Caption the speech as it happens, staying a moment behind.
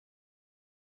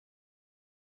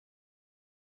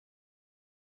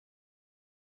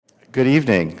Good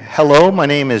evening. Hello, my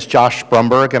name is Josh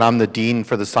Brumberg, and I'm the Dean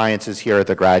for the Sciences here at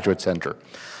the Graduate Center.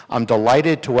 I'm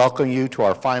delighted to welcome you to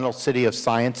our final City of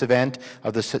Science event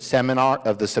of the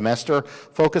semester,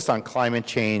 focused on climate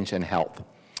change and health.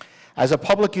 As a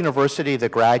public university, the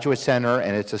Graduate Center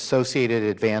and its associated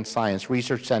Advanced Science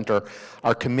Research Center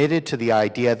are committed to the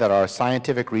idea that our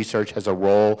scientific research has a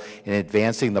role in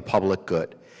advancing the public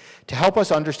good. To help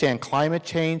us understand climate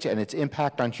change and its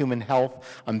impact on human health,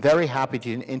 I'm very happy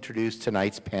to introduce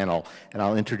tonight's panel, and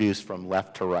I'll introduce from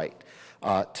left to right.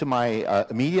 To my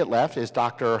immediate left is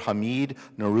Dr. Hamid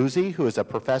Norouzi, who is a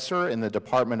professor in the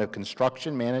Department of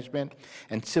Construction Management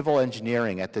and Civil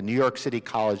Engineering at the New York City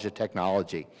College of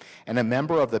Technology, and a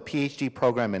member of the PhD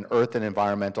program in Earth and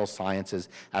Environmental Sciences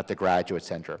at the Graduate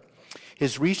Center.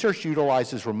 His research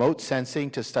utilizes remote sensing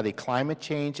to study climate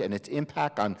change and its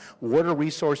impact on water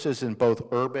resources in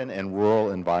both urban and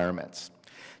rural environments.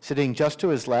 Sitting just to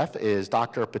his left is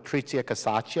Dr. Patrizia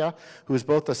Casaccia, who is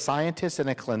both a scientist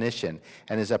and a clinician,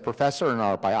 and is a professor in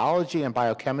our biology and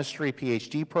biochemistry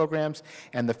PhD programs,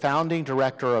 and the founding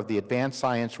director of the Advanced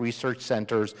Science Research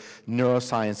Center's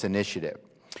Neuroscience initiative.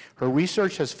 Her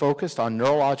research has focused on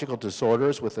neurological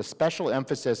disorders with a special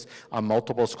emphasis on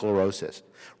multiple sclerosis.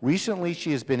 Recently,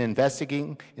 she has been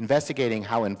investigating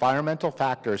how environmental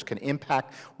factors can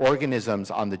impact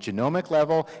organisms on the genomic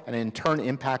level and in turn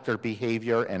impact their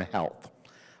behavior and health.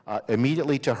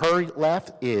 Immediately to her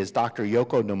left is Dr.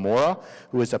 Yoko Nomura,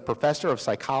 who is a professor of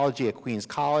psychology at Queens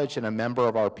College and a member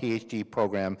of our PhD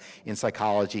program in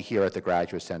psychology here at the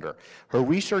Graduate Center. Her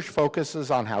research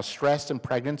focuses on how stress and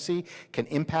pregnancy can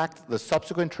impact the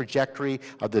subsequent trajectory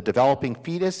of the developing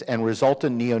fetus and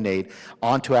resultant neonate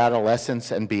onto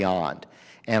adolescence and beyond.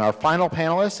 And our final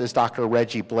panelist is Dr.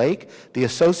 Reggie Blake, the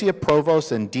Associate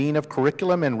Provost and Dean of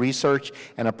Curriculum and Research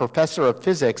and a Professor of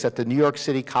Physics at the New York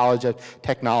City College of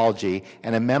Technology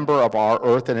and a member of our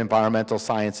Earth and Environmental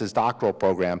Sciences doctoral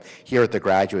program here at the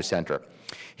Graduate Center.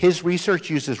 His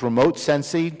research uses remote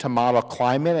sensing to model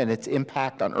climate and its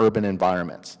impact on urban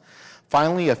environments.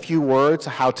 Finally, a few words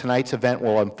on how tonight's event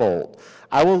will unfold.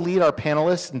 I will lead our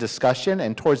panelists in discussion,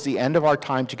 and towards the end of our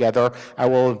time together, I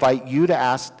will invite you to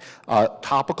ask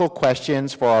topical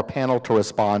questions for our panel to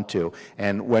respond to.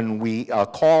 And when we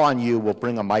call on you, we'll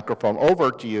bring a microphone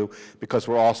over to you because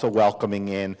we're also welcoming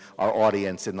in our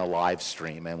audience in the live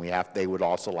stream, and they would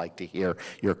also like to hear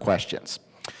your questions.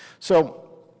 So,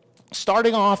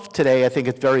 starting off today, I think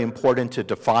it's very important to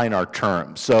define our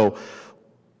terms. So,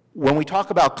 when we talk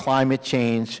about climate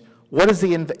change, what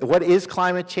is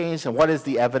climate change and what is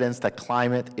the evidence that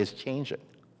climate is changing?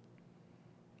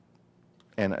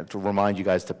 And to remind you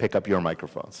guys to pick up your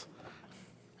microphones.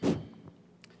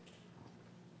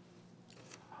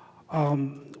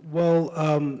 When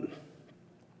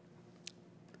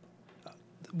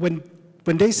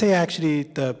they say actually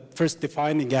the first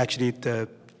defining actually the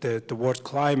word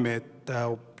climate,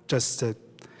 just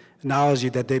analogy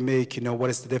that they make,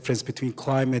 what is the difference between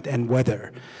climate and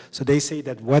weather? So they say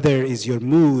that weather is your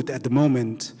mood at the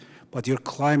moment, but the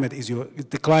climate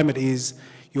is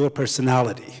your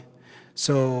personality.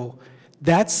 So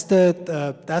that's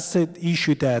the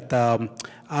issue that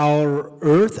our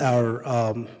Earth,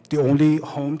 the only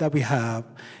home that we have,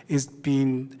 is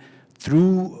being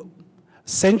through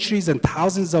centuries and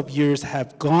thousands of years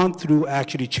have gone through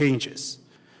actually changes.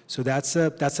 So that's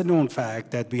a known fact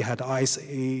that we had ice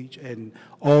age and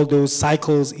all those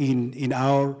cycles in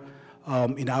our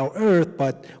Earth.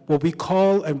 But what we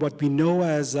call and what we know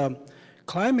as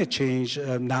climate change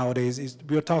nowadays is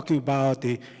we're talking about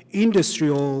the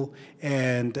industrial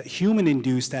and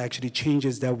human-induced actually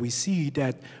changes that we see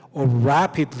that are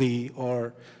rapidly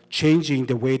or changing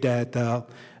the way that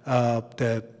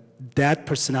that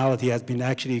personality has been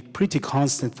actually pretty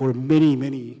constant for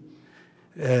many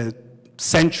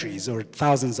centuries or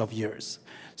thousands of years.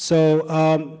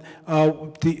 So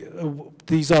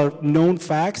these are known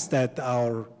facts that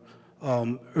our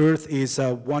Earth is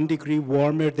 1 degree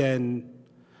warmer than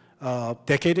a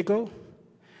decade ago.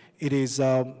 It is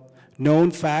a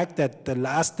known fact that the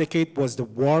last decade was the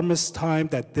warmest time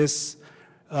that this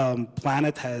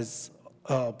planet has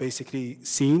basically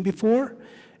seen before.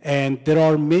 And there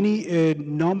are many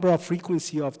number of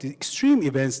frequency of the extreme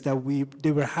events that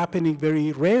they were happening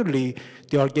very rarely.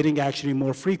 They are getting actually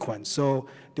more frequent. So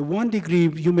the 1 degree,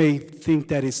 you may think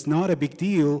that it's not a big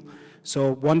deal.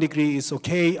 So 1 degree is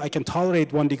okay. I can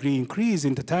tolerate 1 degree increase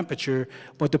in the temperature.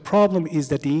 But the problem is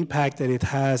that the impact that it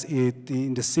has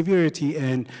in the severity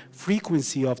and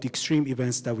frequency of the extreme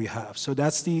events that we have. So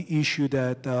that's the issue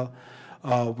that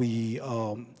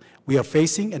we are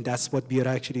facing, and that's what we are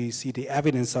actually see the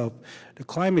evidence of. The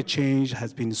climate change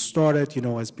has been started,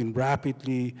 has been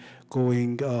rapidly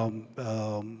going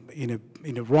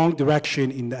in a wrong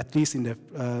direction, at least in the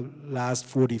last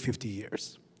 40, 50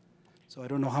 years. So I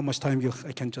don't know how much time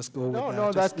I can just go with that.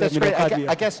 No, that's great.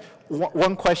 I guess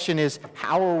one question is,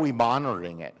 how are we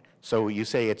monitoring it? So you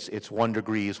say it's 1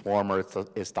 degree warmer,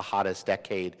 it's the hottest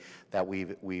decade that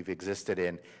we've existed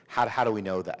in. How do we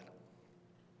know that?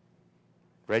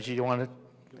 Reggie, you want to?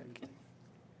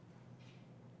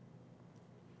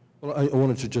 Well, I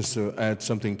wanted to just add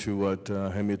something to what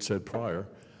Hamid said prior.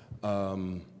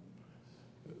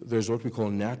 There's what we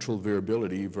call natural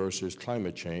variability versus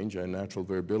climate change, and natural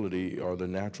variability are the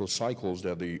natural cycles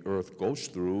that the Earth goes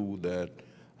through that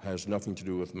has nothing to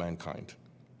do with mankind.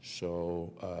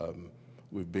 So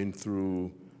we've been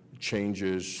through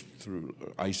changes through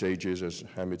ice ages, as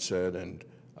Hamid said, and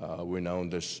we're now in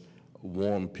this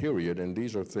warm period, and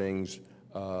these are things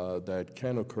that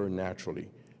can occur naturally.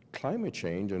 Climate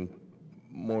change, and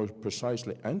more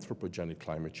precisely anthropogenic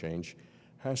climate change,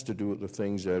 has to do with the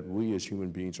things that we as human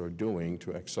beings are doing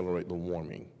to accelerate the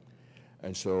warming.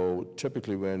 And so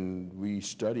typically when we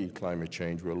study climate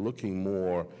change, we're looking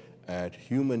more at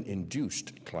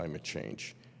human-induced climate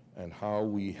change and how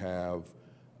we have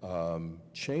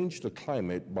changed the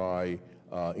climate by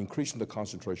increasing the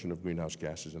concentration of greenhouse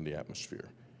gases in the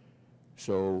atmosphere.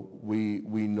 So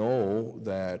we know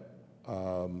that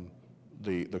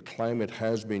the climate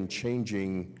has been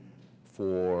changing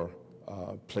for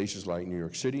places like New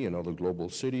York City and other global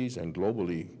cities, and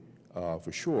globally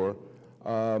for sure,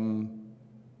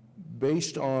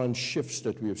 based on shifts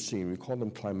that we have seen. We call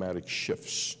them climatic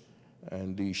shifts.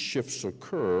 And these shifts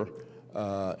occur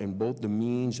in both the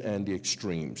means and the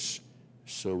extremes.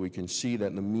 So we can see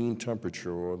that the mean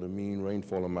temperature or the mean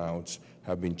rainfall amounts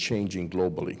have been changing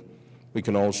globally. We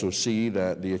can also see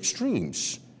that the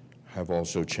extremes have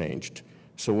also changed.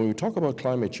 So when we talk about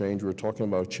climate change, we're talking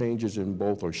about changes in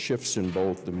both, or shifts in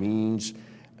both the means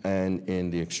and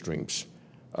in the extremes.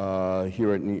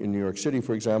 Here in New York City,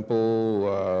 for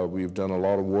example, we've done a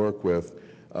lot of work with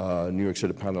New York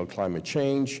City Panel on Climate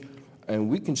Change, and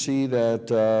we can see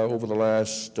that over the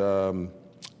last,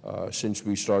 since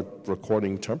we start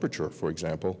recording temperature, for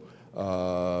example,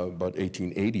 about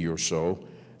 1880 or so,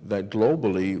 that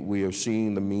globally we have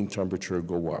seen the mean temperature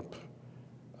go up.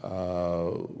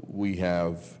 We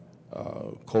have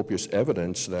copious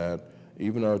evidence that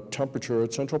even our temperature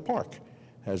at Central Park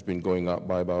has been going up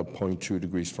by about 0.2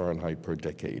 degrees Fahrenheit per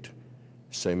decade.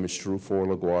 Same is true for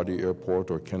LaGuardia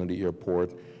Airport or Kennedy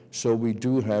Airport. So we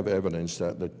do have evidence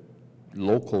that the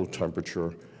local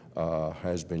temperature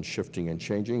has been shifting and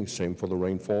changing, same for the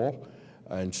rainfall.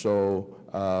 And so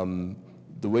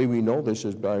the way we know this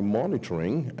is by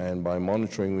monitoring, and by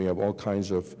monitoring we have all kinds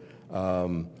of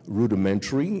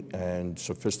rudimentary and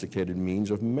sophisticated means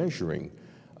of measuring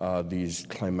these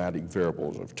climatic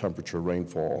variables of temperature,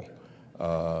 rainfall.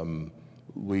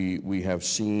 We have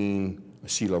seen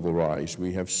sea level rise.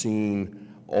 We have seen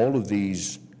all of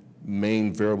these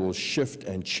main variables shift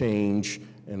and change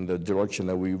in the direction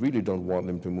that we really don't want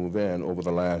them to move in over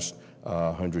the last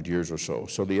 100 years or so.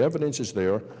 So the evidence is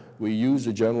there. We use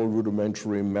the general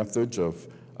rudimentary methods of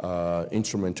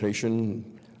instrumentation,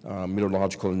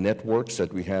 meteorological networks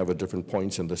that we have at different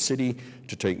points in the city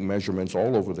to take measurements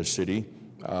all over the city.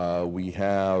 We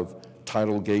have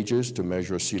tidal gauges to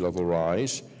measure sea level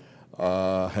rise.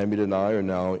 Hamid and I are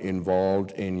now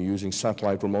involved in using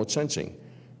satellite remote sensing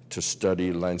to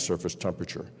study land surface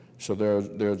temperature. So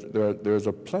there's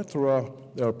a plethora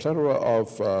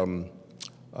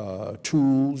of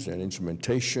tools and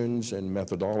instrumentations and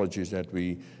methodologies that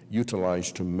we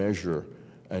utilize to measure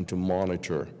and to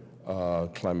monitor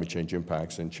climate change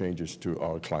impacts and changes to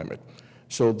our climate.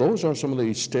 So those are some of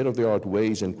the state-of-the-art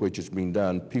ways in which it's being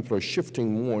done. People are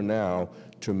shifting more now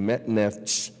to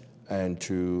METNETs and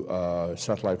to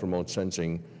satellite remote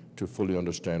sensing to fully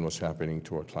understand what's happening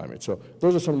to our climate. So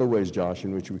those are some of the ways, Josh,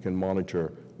 in which we can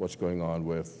monitor what's going on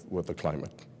with the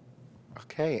climate.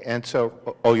 Okay, and so,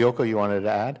 Yoko, you wanted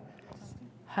to add?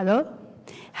 Hello?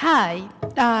 Hi.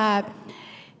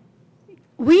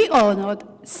 We all know,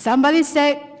 somebody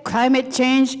said climate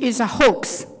change is a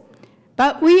hoax,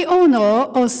 but we all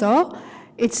know also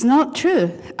it's not true.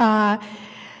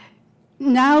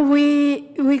 Now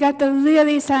we got the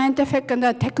really scientific and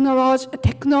the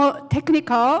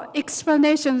technical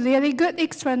explanation, really good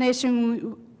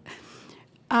explanation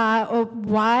of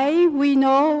why we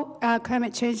know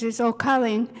climate change is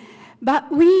occurring.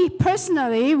 But we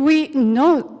personally,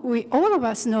 all of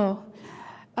us know.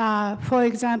 For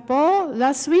example,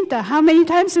 last winter, how many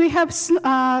times we have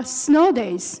snow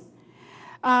days?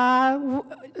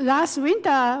 Last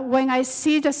winter, when I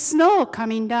see the snow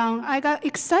coming down, I got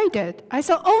excited. I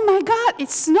thought, oh my God,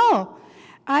 it's snow.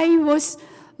 I was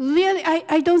really,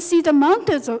 I don't see the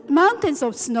mountains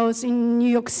of snows in New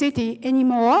York City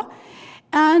anymore.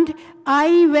 And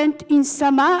I went in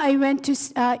summer, I went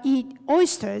to eat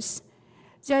oysters.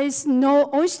 There is no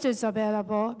oysters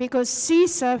available because sea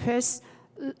surface,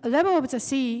 level of the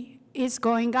sea is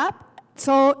going up,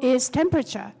 so is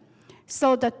temperature.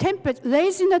 So the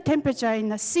raising the temperature in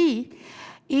the sea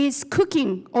is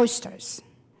cooking oysters.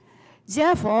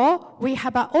 Therefore, we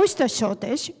have an oyster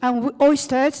shortage, and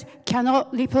oysters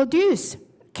cannot reproduce,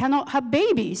 cannot have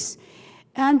babies.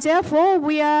 And therefore,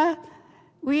 we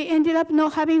ended up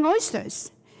not having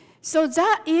oysters. So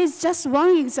that is just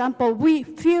one example. We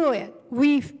feel it.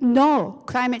 We know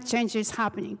climate change is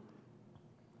happening.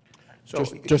 So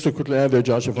just to quickly add there,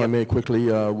 Josh, if I may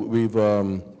quickly,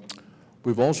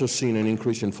 we've also seen an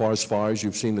increase in forest fires.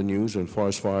 You've seen the news, and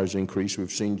forest fires increase.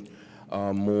 We've seen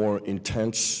more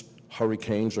intense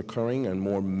hurricanes occurring and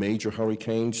more major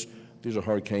hurricanes. These are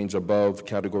hurricanes above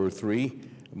Category 3.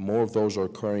 More of those are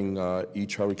occurring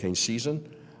each hurricane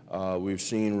season. We've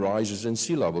seen rises in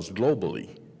sea levels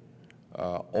globally.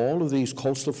 All of these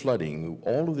coastal flooding,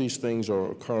 all of these things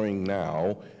are occurring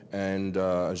now, and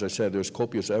as I said, there's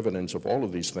copious evidence of all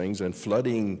of these things, and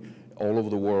flooding all over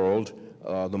the world.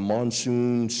 The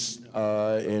monsoons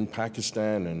in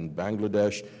Pakistan and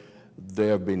Bangladesh, they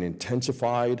have been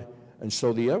intensified, and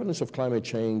so the evidence of climate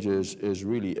change is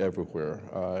really everywhere.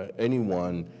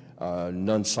 Anyone,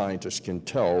 non-scientist, can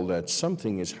tell that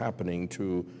something is happening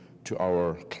to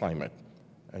our climate.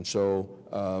 And so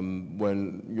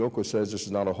when Yoko says this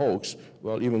is not a hoax,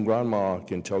 well, even grandma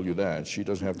can tell you that. She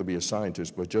doesn't have to be a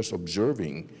scientist, but just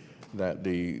observing that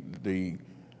the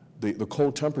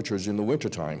cold temperatures in the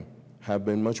wintertime have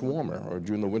been much warmer, or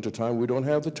during the wintertime we don't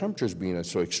have the temperatures being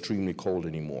so extremely cold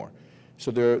anymore. So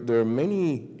there are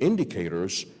many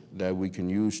indicators that we can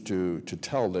use to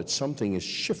tell that something is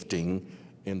shifting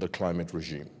in the climate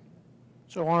regime.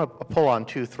 So I want to pull on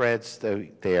two threads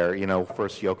there. You know,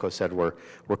 first Yoko said we're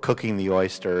cooking the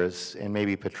oysters, and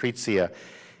maybe Patrizia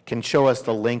can show us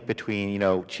the link between, you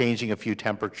know, changing a few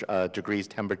degrees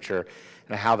temperature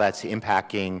and how that's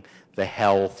impacting the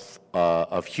health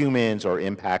of humans or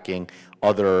impacting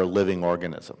other living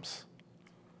organisms.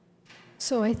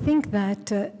 So I think that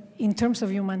in terms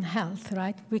of human health,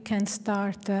 right, we can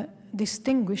start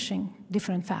distinguishing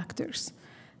different factors.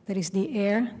 There is the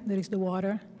air, there is the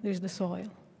water, there is the soil.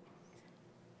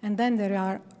 And then there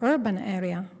are urban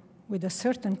areas with a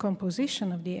certain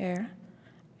composition of the air,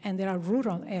 and there are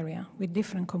rural areas with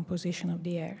different composition of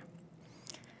the air.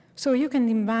 So you can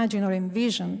imagine or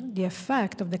envision the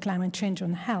effect of the climate change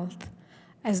on health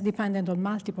as dependent on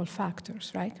multiple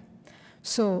factors, right?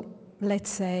 So let's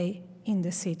say in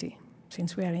the city,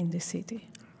 since we are in the city,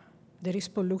 there is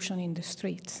pollution in the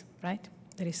streets, right?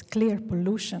 There is clear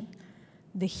pollution.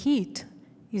 The heat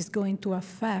is going to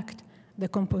affect the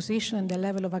composition and the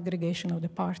level of aggregation of the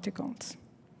particles.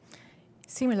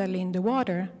 Similarly, in the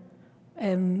water,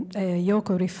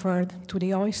 Yoko referred to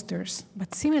the oysters,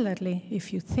 but similarly,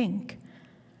 if you think,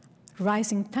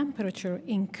 rising temperature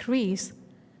increase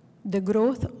the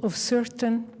growth of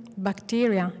certain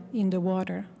bacteria in the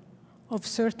water, of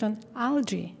certain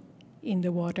algae in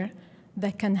the water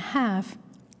that can have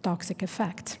toxic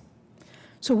effects.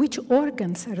 So which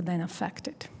organs are then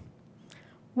affected?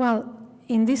 Well,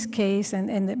 in this case, and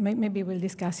maybe we'll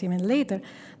discuss even later,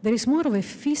 there is more of a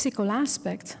physical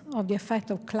aspect of the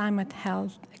effect of climate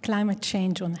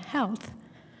change on health,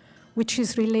 which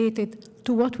is related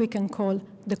to what we can call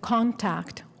the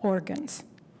contact organs.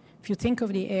 If you think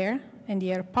of the air and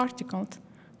the air particles,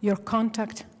 your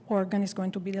contact organ is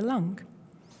going to be the lung.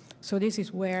 So this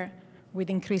is where, with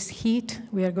increased heat,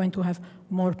 we are going to have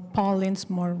more pollens,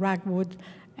 more ragwood,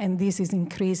 and this is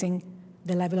increasing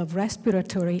the level of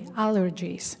respiratory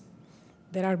allergies.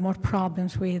 There are more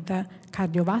problems with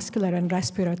cardiovascular and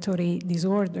respiratory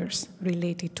disorders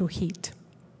related to heat.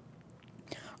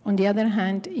 On the other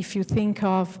hand, if you think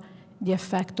of the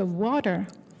effect of water,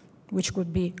 which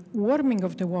could be warming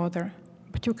of the water,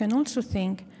 but you can also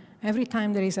think every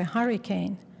time there is a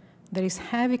hurricane, there is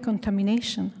heavy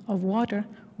contamination of water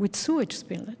with sewage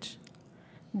spillage.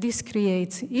 This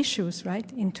creates issues, right,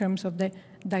 in terms of the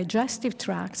digestive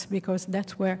tracts, because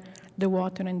that's where the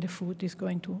water and the food is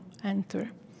going to enter.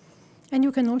 And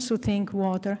you can also think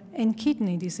water and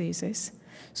kidney diseases.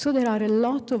 So there are a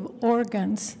lot of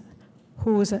organs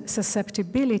whose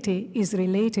susceptibility is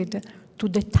related to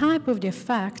the type of the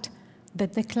effect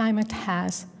that the climate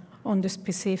has on the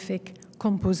specific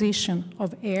composition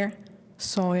of air,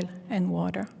 soil, and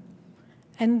water.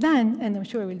 And then, and I'm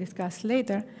sure we'll discuss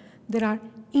later, there are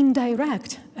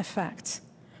indirect effects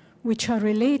which are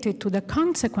related to the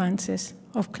consequences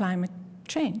of climate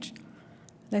change.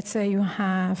 Let's say you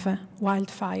have a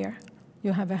wildfire,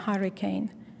 you have a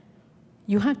hurricane,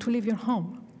 you have to leave your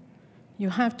home. You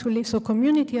have to leave, so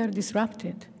communities are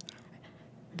disrupted.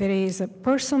 There is a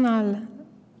personal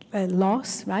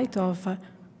loss, right, of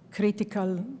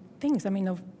critical things, I mean,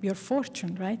 of your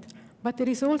fortune, right? But there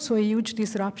is also a huge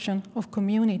disruption of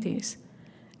communities.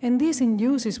 And this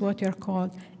induces what are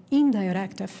called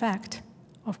indirect effects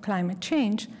of climate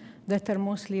change that are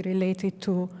mostly related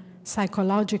to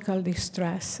psychological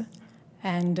distress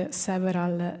and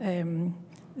several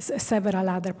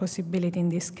other possibilities in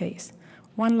this case.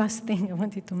 One last thing I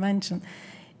wanted to mention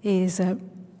is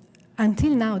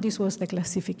until now this was the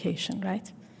classification,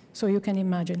 right? So you can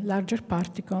imagine larger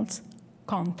particles,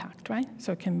 contact, right?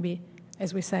 So it can be,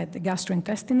 as we said, the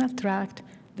gastrointestinal tract,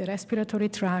 the respiratory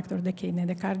tract, or the kidney,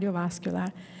 the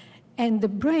cardiovascular. And the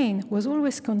brain was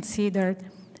always considered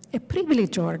a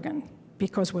privileged organ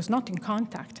because it was not in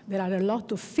contact. There are a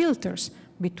lot of filters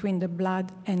between the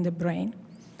blood and the brain.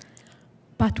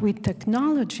 But with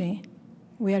technology,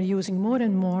 we are using more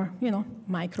and more,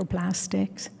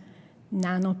 microplastics,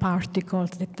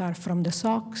 nanoparticles that are from the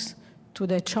socks, to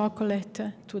the chocolate,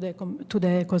 to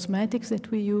the cosmetics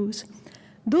that we use.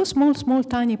 Those small,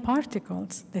 tiny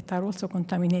particles that are also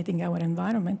contaminating our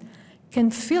environment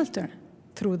can filter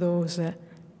through those,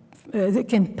 they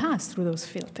can pass through those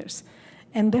filters.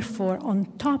 And therefore, on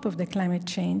top of the climate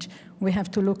change, we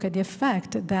have to look at the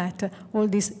effect that all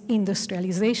this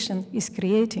industrialization is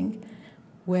creating,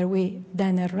 where we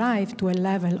then arrive to a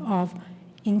level of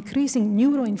increasing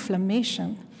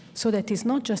neuroinflammation, so that it's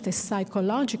not just a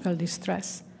psychological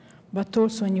distress, but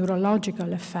also a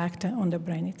neurological effect on the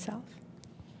brain itself.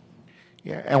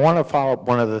 Yeah, I want to follow up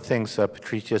one of the things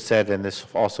Patrizia said, and this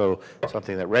also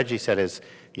something that Reggie said is,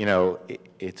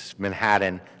 it's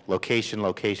Manhattan, location,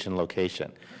 location,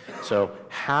 location. So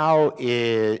how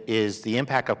is the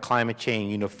impact of climate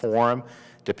change uniform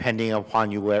depending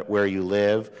upon where you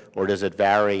live, or does it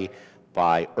vary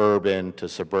by urban to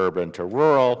suburban to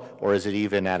rural, or is it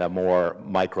even at a more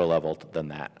micro level than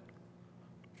that?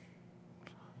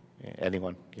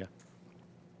 Anyone? Yeah.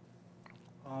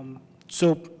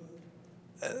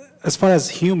 As far as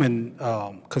human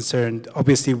concerned,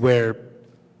 obviously where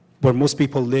most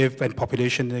people live and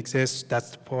population exists, that's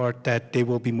the part that they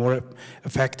will be more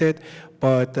affected.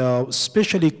 But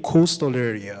especially coastal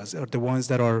areas are the ones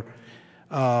that are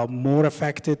more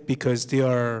affected because they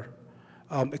are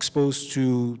exposed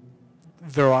to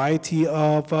variety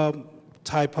of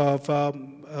type of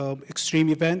extreme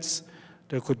events.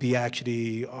 There could be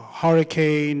actually a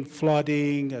hurricane,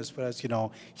 flooding, as well as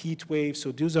heat waves.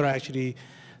 So those are actually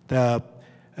the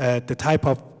type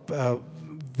of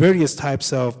various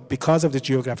types of, because of the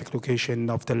geographic location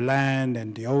of the land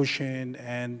and the ocean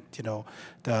and the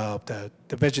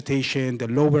vegetation, the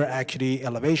lower actually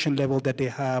elevation level that they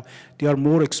have, they are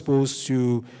more exposed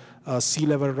to sea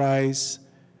level rise,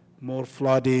 more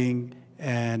flooding,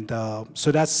 and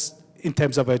so that's in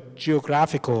terms of a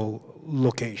geographical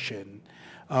location.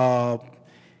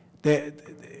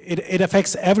 It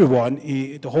affects everyone,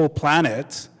 the whole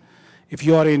planet. If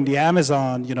you are in the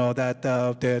Amazon,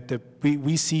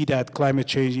 we see that climate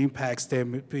change impacts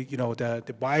them,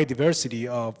 the biodiversity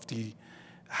of the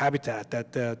habitat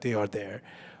that they are there.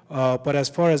 But as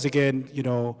far as, again,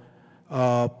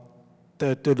 the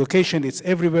location, it's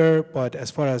everywhere, but as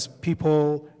far as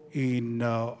people in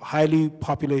highly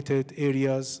populated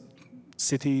areas,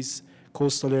 cities,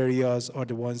 coastal areas are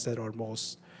the ones that are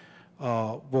most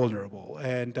vulnerable.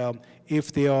 And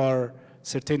if they are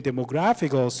certain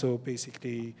demographic also,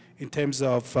 basically, in terms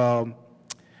of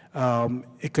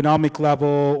economic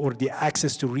level or the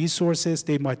access to resources,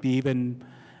 they might be even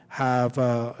have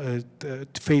to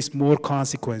face more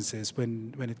consequences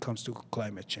when it comes to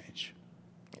climate change.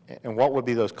 And what would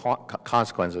be those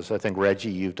consequences? I think, Reggie,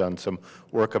 you've done some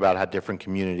work about how different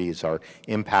communities are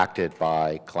impacted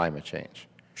by climate change.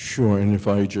 Sure, and if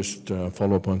I just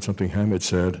follow up on something Hamid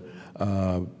said,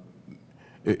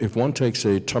 if one takes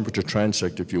a temperature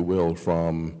transect, if you will,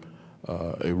 from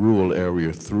a rural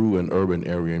area through an urban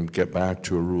area and get back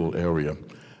to a rural area,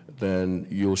 then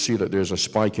you'll see that there's a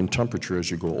spike in temperature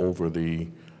as you go over the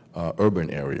urban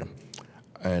area.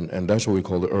 And that's what we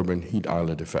call the urban heat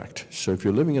island effect. So if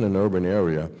you're living in an urban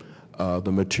area,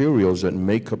 the materials that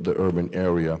make up the urban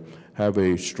area have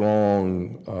a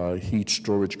strong heat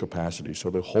storage capacity. So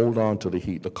they hold on to the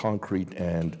heat, the concrete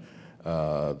and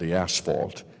the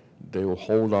asphalt. They will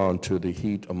hold on to the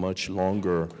heat a much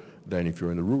longer than if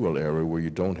you're in a rural area where you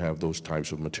don't have those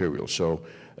types of materials. So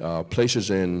places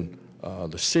in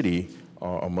the city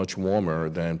are much warmer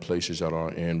than places that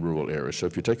are in rural areas. So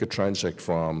if you take a transect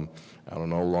from, I don't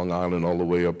know, Long Island all the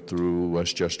way up through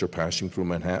Westchester, passing through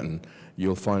Manhattan,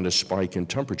 you'll find a spike in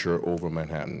temperature over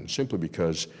Manhattan, simply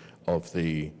because of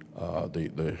the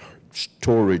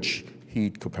storage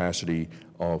heat capacity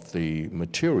of the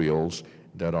materials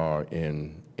that are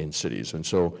in cities. And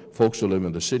so folks who live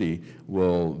in the city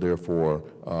will therefore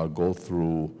go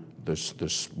through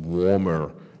this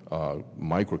warmer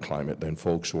microclimate than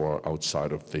folks who are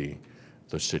outside of the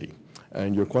city.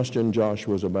 And your question, Josh,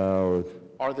 was about?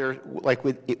 Are there, like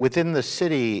within the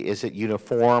city, is it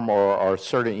uniform, or are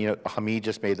certain, you know, Hamid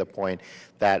just made the point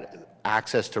that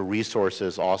access to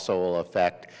resources also will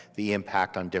affect the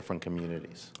impact on different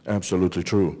communities? Absolutely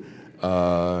true.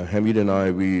 Hamid and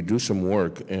I, we do some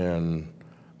work in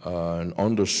an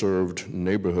underserved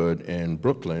neighborhood in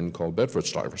Brooklyn called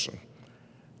Bedford-Stuyvesant.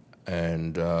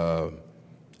 And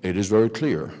it is very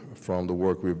clear from the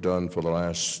work we've done for the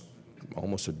last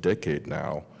almost a decade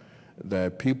now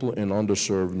that people in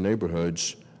underserved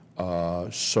neighborhoods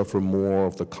suffer more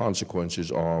of the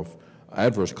consequences of,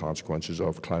 adverse consequences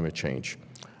of climate change.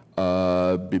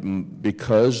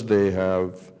 Because they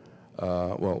have,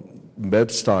 well,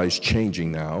 Bed-Stuy is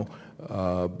changing now,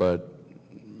 but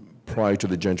prior to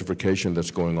the gentrification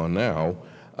that's going on now,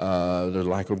 the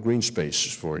lack of green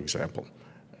space, for example.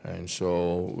 And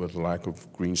so with lack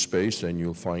of green space, then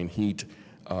you'll find heat,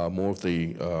 more of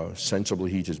the sensible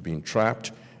heat is being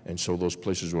trapped, and so those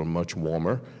places were much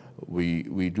warmer.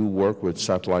 We do work with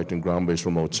satellite and ground-based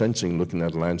remote sensing, looking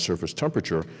at land surface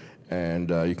temperature, and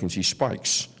you can see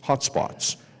spikes, hot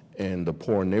spots in the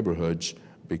poor neighborhoods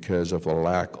because of a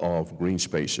lack of green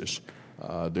spaces.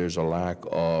 There's a lack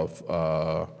of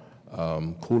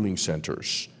cooling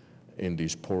centers in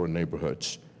these poorer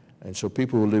neighborhoods. And so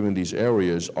people who live in these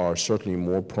areas are certainly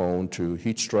more prone to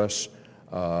heat stress.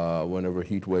 Whenever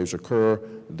heat waves occur,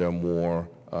 they're more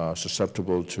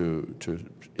susceptible to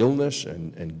illness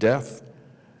and death.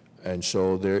 And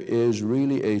so there is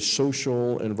really a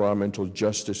social environmental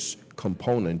justice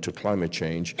component to climate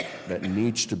change that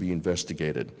needs to be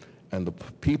investigated. And the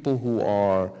people who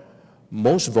are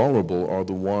most vulnerable are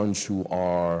the ones who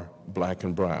are black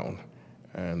and brown.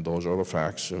 And those are the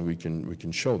facts, and we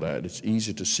can show that. It's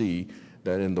easy to see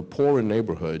that in the poorer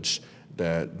neighborhoods,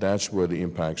 that's where the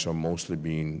impacts are mostly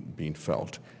being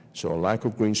felt. So a lack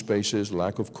of green spaces,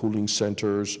 lack of cooling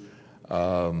centers,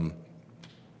 a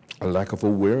lack of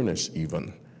awareness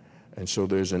even. And so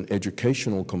there's an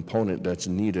educational component that's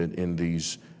needed in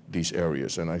these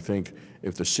areas. And I think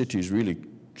if the city is really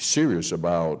serious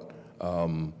about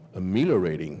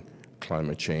ameliorating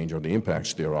climate change or the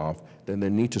impacts thereof, then they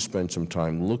need to spend some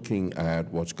time looking at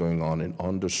what's going on in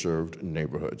underserved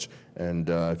neighborhoods. And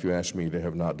if you ask me, they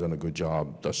have not done a good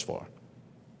job thus far.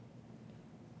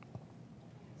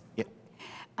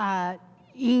 Yeah.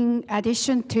 In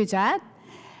addition to that,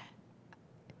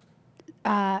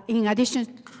 in addition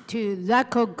to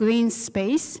lack of green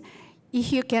space,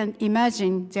 if you can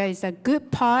imagine, there is a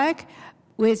good park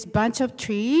with a bunch of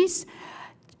trees.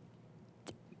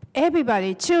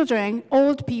 Everybody, children,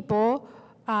 old people,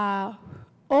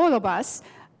 all of us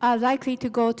are likely to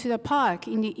go to the park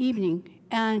in the evening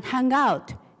and hang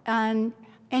out and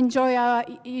enjoy our,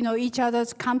 each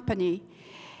other's company.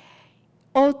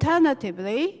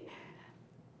 Alternatively,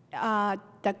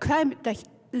 the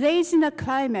raise in the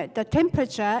climate, the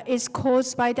temperature is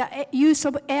caused by the use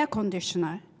of air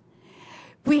conditioner.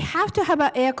 We have to have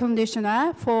an air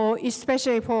conditioner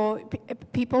especially for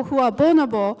people who are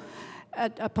vulnerable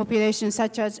populations,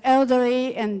 such as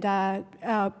elderly and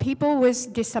people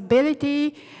with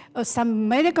disability or some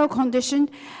medical condition.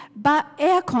 But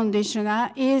air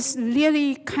conditioner is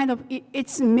really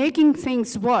it's making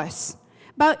things worse.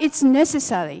 But it's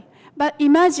necessary. But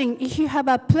imagine if you have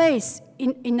a place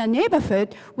in a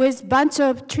neighborhood with a bunch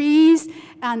of trees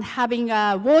and having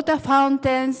water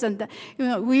fountains, and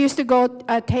we used to go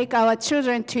take our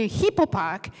children to Hippo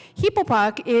Park. Hippo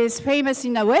Park is famous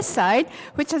in the west side,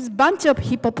 which has a bunch of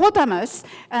hippopotamus,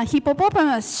 and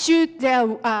hippopotamus shoot their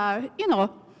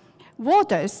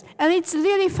waters, and it's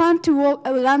really fun to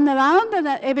run around and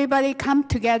everybody come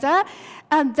together,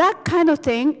 and that kind of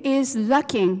thing is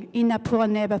lacking in a poor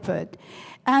neighborhood.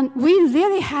 And we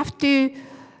really have to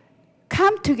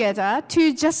come together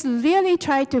to just really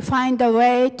try to find a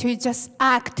way to just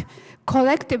act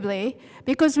collectively,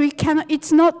 because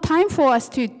it's not time for us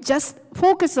to just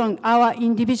focus on our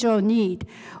individual need.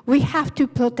 We have to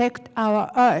protect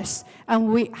our earth,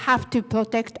 and we have to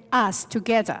protect us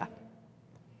together.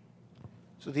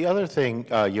 So the other thing,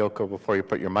 Yoko, before you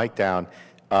put your mic down,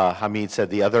 Hamid said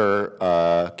the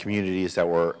other communities that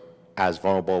were as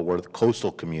vulnerable were the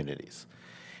coastal communities.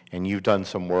 And you've done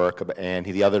some work, and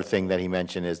the other thing that he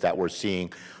mentioned is that we're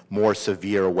seeing more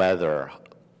severe weather,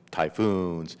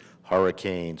 typhoons,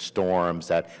 hurricanes, storms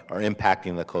that are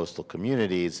impacting the coastal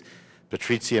communities.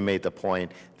 Patrizia made the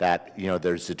point that, you know,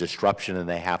 there's a disruption and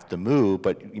they have to move,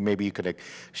 but maybe you could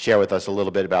share with us a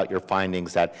little bit about your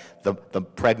findings that the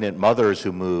pregnant mothers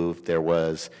who moved, there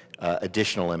was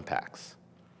additional impacts.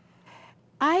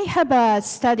 I have a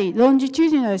study,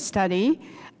 longitudinal study,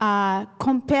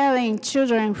 comparing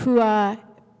children who are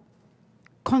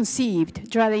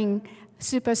conceived during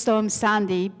Superstorm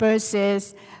Sandy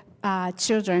versus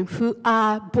children who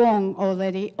are born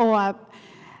already or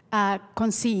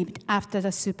conceived after the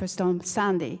Superstorm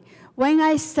Sandy. When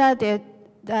I studied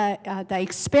the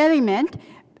experiment,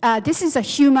 this is a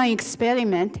human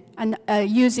experiment, and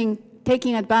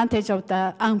taking advantage of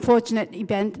the unfortunate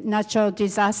event, natural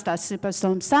disaster,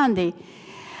 Superstorm Sandy.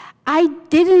 I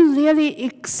didn't really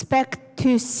expect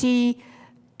to see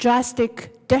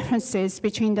drastic differences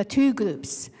between the two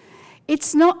groups.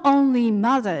 It's not only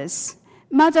mothers.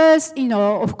 Mothers, you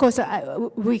know, of course,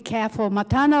 we care for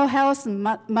maternal health.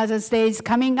 Mother's Day is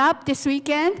coming up this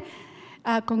weekend.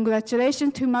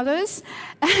 Congratulations to mothers.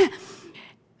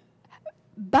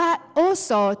 But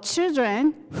also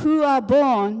children who are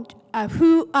born,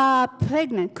 who are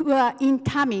pregnant, who are in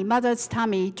tummy, mother's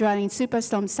tummy during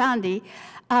Superstorm Sandy,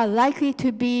 are likely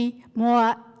to be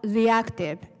more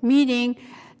reactive, meaning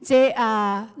they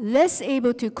are less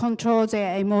able to control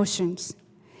their emotions.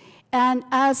 And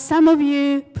as some of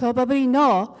you probably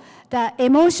know, the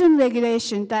emotion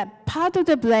regulation, that part of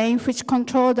the brain which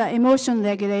controls the emotion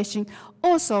regulation,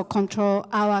 also control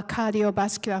our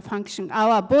cardiovascular function,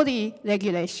 our body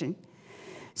regulation.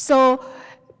 So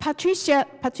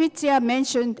Patrizia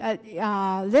mentioned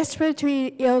respiratory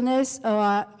illness,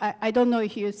 or I don't know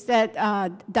if you said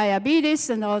diabetes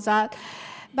and all that,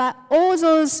 but all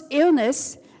those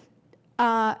illness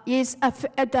is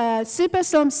at the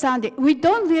Superstorm Sandy. We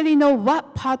don't really know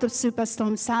what part of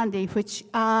Superstorm Sandy which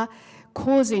are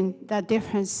causing the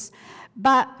differences,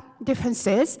 but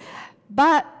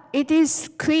it is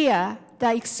clear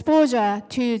the exposure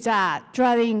to that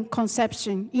during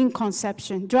conception,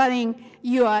 during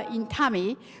you are in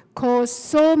tummy, cause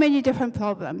so many different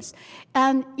problems.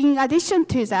 And in addition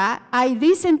to that, I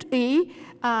recently,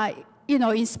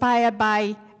 inspired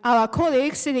by our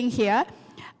colleagues sitting here,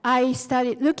 I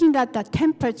started looking at the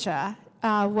temperature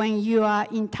when you are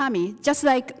in tummy, just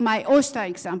like my oyster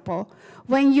example.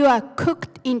 When you are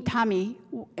cooked in tummy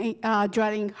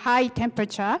during high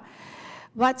temperature,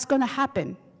 what's going to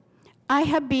happen? I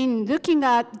have been looking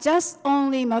at just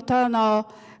only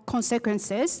maternal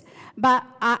consequences, but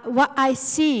what I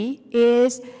see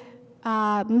is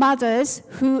mothers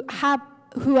who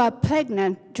are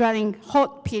pregnant during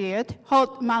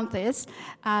hot months,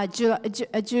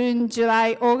 June,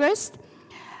 July, August,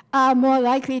 are more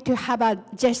likely to have a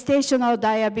gestational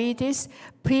diabetes,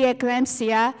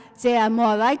 preeclampsia. They are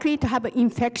more likely to have an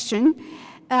infection.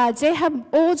 They have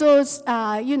all those,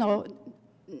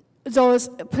 those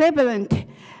prevalent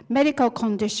medical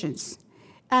conditions.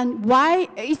 And why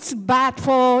it's bad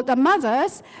for the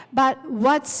mothers, but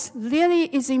what's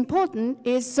really is important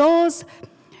is those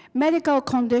medical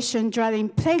condition during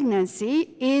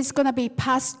pregnancy is going to be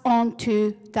passed on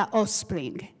to the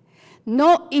offspring.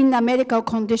 Not in a medical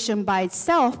condition by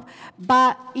itself,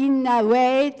 but in a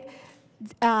way,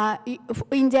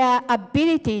 in their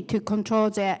ability to control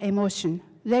their emotion,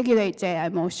 regulate their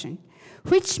emotion,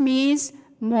 which means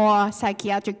more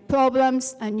psychiatric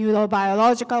problems and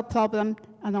neurobiological problems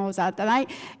and all that. And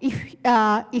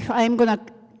if I'm going to,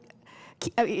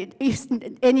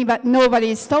 if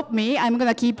nobody stopped me, I'm going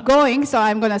to keep going, so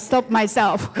I'm going to stop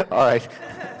myself. All right.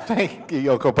 Thank you,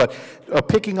 Yoko. But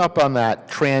picking up on that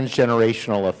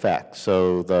transgenerational effect,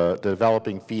 so the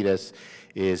developing fetus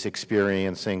is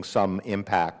experiencing some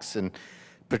impacts. And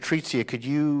Patrizia, could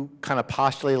you kind of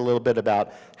postulate a little bit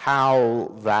about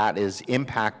how that is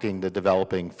impacting the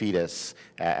developing fetus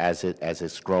as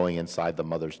it's growing inside the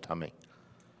mother's tummy?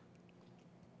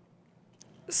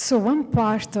 So one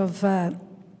part of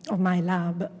my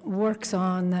lab works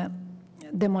on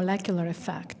the molecular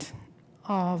effect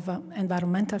of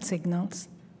environmental signals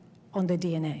on the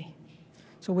DNA.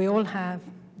 So we all have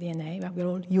DNA, we're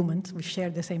all humans, we share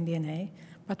the same DNA,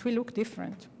 but we look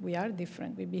different, we are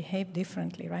different, we behave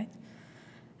differently, right?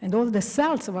 And all the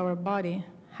cells of our body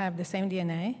have the same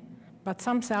DNA, but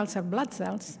some cells are blood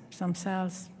cells, some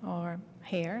cells are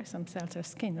hair, some cells are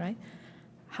skin, right?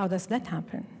 How does that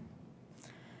happen?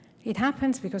 It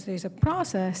happens because there is a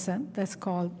process that's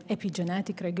called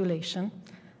epigenetic regulation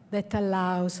that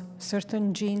allows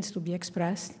certain genes to be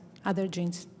expressed, other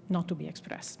genes not to be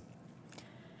expressed.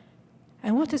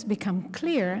 And what has become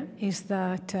clear is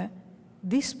that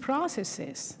these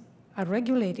processes are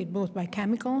regulated both by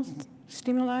chemical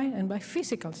stimuli and by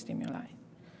physical stimuli,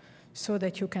 so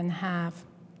that you can have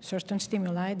certain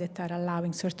stimuli that are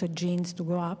allowing certain genes to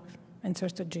go up and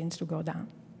certain genes to go down.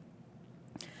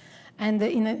 And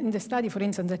in the study, for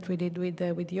instance, that we did with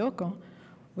Yoko,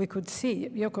 we could see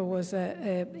Yoko was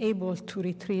able to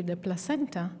retrieve the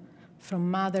placenta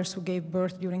from mothers who gave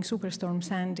birth during Superstorm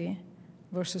Sandy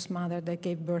versus mother that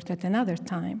gave birth at another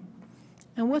time.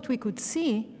 And what we could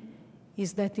see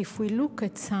is that if we look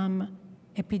at some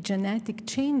epigenetic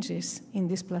changes in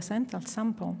this placental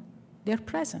sample, they're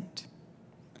present.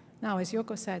 Now, as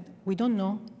Yoko said, we don't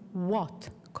know what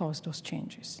caused those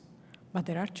changes, but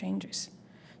there are changes.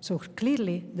 So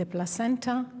clearly, the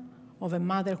placenta of a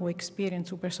mother who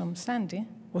experienced Superstorm Sandy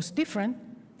was different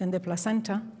than the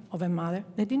placenta of a mother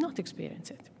that did not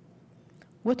experience it.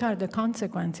 What are the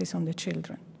consequences on the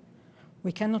children?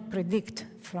 We cannot predict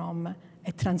from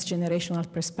a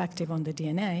transgenerational perspective on the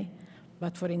DNA,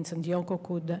 but for instance, Yoko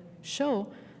could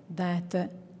show that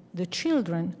the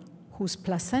children whose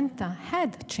placenta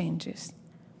had changes,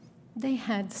 they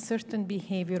had certain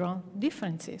behavioral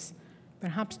differences.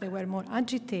 Perhaps they were more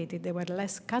agitated, they were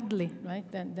less cuddly, right,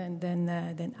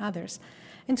 than others.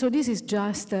 And so this is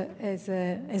just as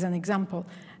an example.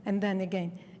 And then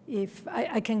again, if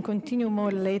I can continue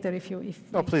more later if you...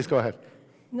 No, please go ahead.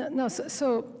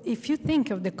 So if you think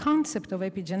of the concept of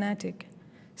epigenetic,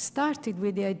 started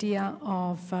with the idea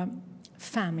of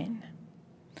famine.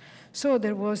 So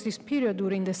there was this period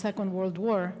during the Second World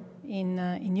War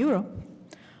in Europe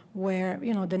where,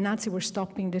 you know, the Nazis were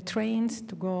stopping the trains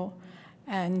to go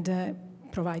and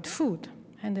provide food.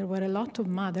 And there were a lot of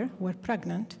mothers who were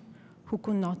pregnant who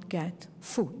could not get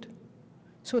food.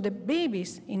 So the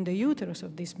babies in the uterus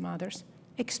of these mothers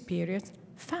experienced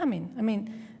famine. I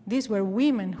mean, these were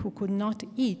women who could not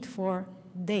eat for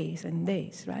days and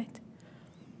days, right?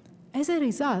 As a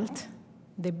result,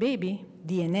 the baby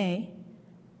DNA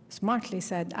smartly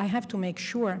said, I have to make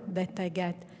sure that I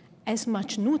get as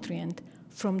much nutrient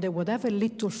from the whatever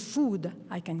little food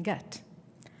I can get.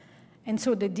 And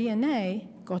so the DNA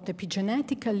got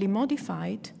epigenetically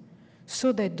modified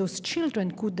so that those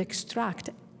children could extract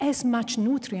as much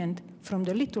nutrient from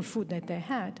the little food that they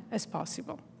had as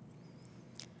possible.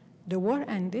 The war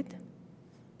ended,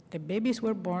 the babies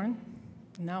were born,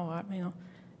 now are, you know,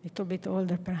 a little bit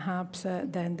older perhaps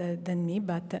than me,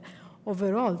 but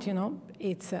overall, you know,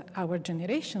 it's our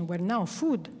generation where now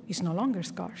food is no longer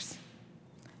scarce.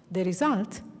 The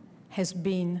result has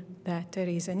been that there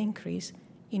is an increase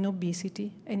in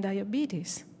obesity and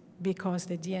diabetes because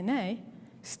the DNA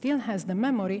still has the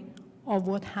memory of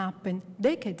what happened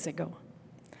decades ago.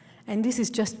 And this is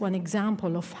just one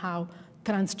example of how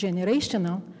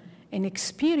transgenerational an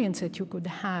experience that you could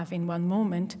have in one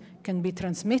moment can be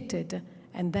transmitted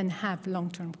and then have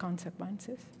long-term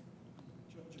consequences.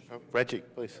 Reggie,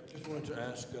 please. I just wanted to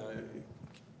ask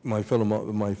my fellow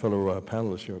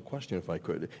panelists here a question, if I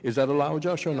could. Is that allowed,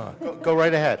 Josh, or not? Go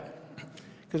right ahead.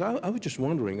 Because I was just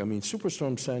wondering, I mean,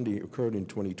 Superstorm Sandy occurred in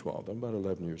 2012, about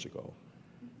 11 years ago.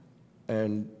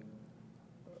 And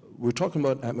we're talking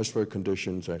about atmospheric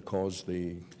conditions that caused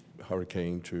the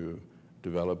hurricane to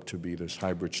develop to be this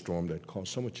hybrid storm that caused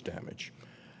so much damage.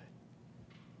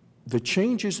 The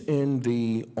changes in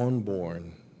the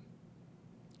unborn,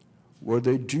 were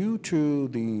they due to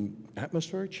the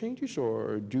atmospheric changes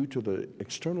or due to the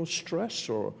external stress,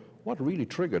 or what really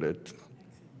triggered it?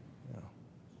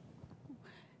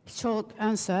 Short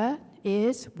answer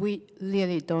is we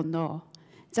really don't know.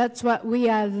 That's what we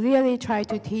are really trying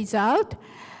to tease out.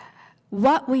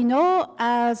 What we know,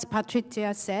 as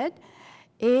Patrizia said,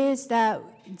 is that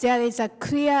there is a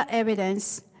clear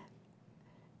evidence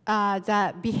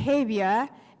that behavior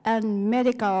and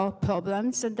medical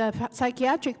problems and the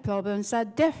psychiatric problems are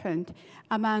different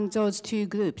among those two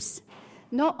groups.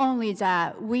 Not only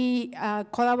that, we are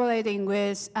collaborating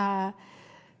with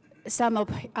some of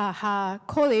her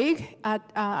colleagues at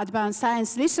Advanced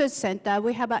Science Research Center.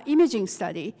 We have an imaging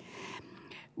study.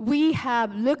 We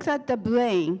have looked at the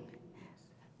brain,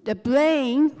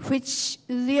 which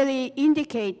really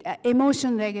indicate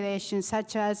emotion regulation,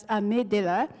 such as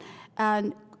amygdala,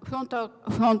 and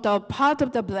frontal part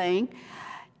of the brain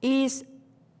is,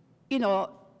 you know,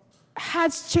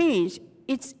 has changed.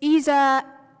 It's either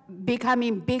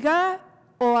becoming bigger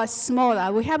or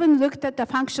smaller. We haven't looked at the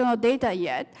functional data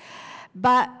yet,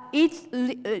 but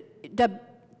the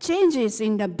changes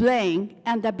in the brain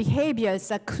and the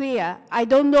behaviors are clear. I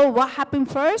don't know what happened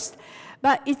first,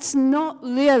 but it's not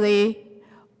really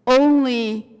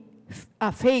only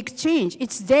a fake change.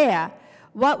 It's there.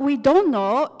 What we don't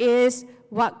know is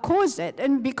what caused it.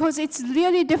 And because it's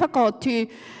really difficult to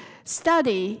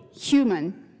study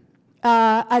human.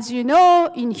 As you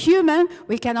know, in human,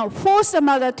 we cannot force a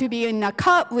mother to be in a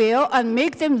cartwheel and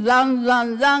make them run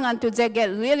until they get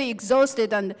really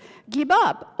exhausted and give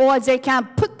up. Or they can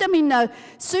put them in a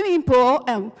swimming pool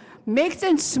and make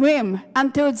them swim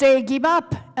until they give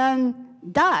up and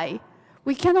die.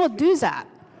 We cannot do that.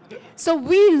 So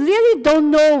we really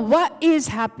don't know what is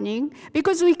happening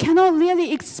because we cannot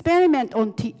really experiment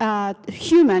on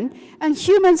human, and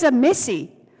humans are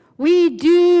messy. We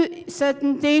do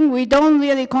certain things, we don't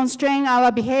really constrain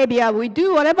our behavior, we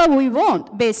do whatever we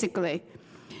want, basically.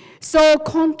 So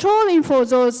controlling for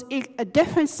those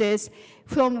differences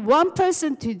from one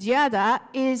person to the other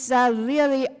is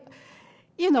really,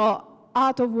 you know,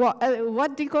 out of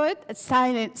what do you call it?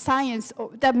 Science,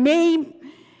 the main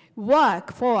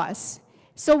work for us.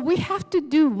 So we have to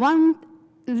do one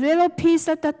little piece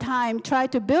at a time, try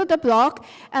to build a block,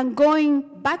 and going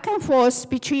back and forth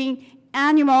between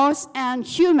animals and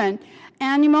human,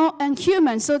 animal and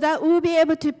human, so that we'll be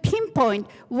able to pinpoint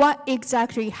what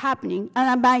exactly happening.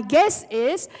 And my guess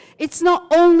is it's not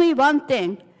only one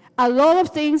thing. A lot of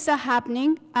things are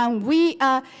happening, and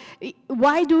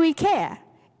why do we care?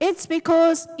 It's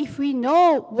because if we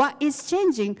know what is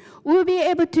changing, we'll be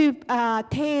able to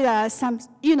tailor some,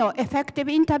 effective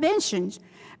interventions.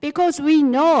 Because we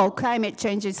know climate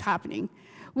change is happening.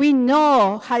 We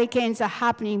know hurricanes are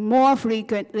happening more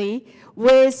frequently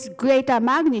with greater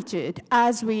magnitude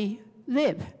as we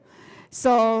live.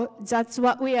 So that's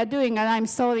what we are doing, and I'm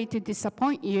sorry to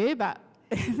disappoint you, but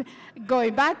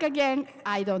going back again,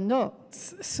 I don't know.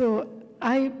 So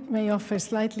I may offer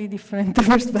slightly different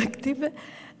perspective.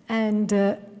 And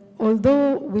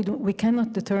although we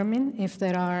cannot determine if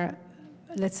there are,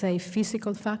 let's say,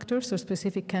 physical factors or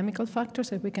specific chemical factors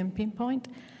that we can pinpoint,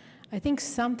 I think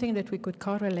something that we could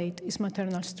correlate is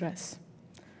maternal stress.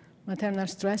 Maternal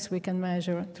stress we can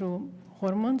measure through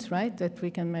hormones, right, that we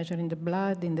can measure in the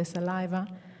blood, in the saliva,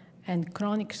 and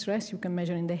chronic stress you can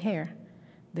measure in the hair.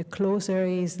 The closer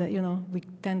is that, we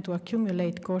tend to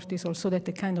accumulate cortisol so that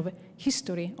the kind of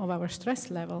history of our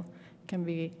stress level can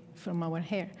be from our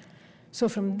hair. So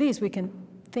from this, we can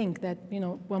think that,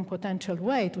 one potential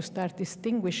way to start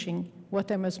distinguishing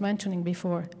what I was mentioning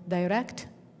before, direct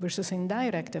versus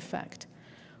indirect effect,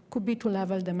 could be to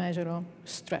level the measure of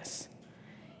stress.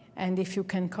 And if you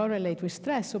can correlate with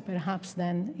stress, so perhaps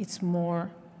then it's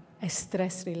more a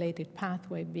stress-related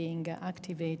pathway being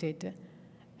activated,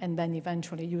 and then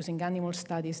eventually using animal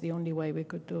studies, the only way we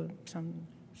could do some.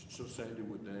 So Sandy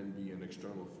would then be an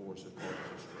external force that causes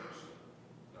stress.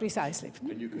 Precisely.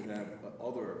 And you can have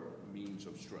other means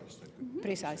of stress that could.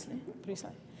 Precisely.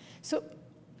 So.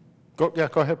 Go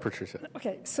ahead, Patrizia.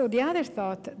 Okay, so the other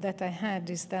thought that I had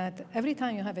is that every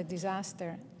time you have a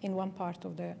disaster in one part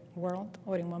of the world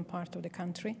or in one part of the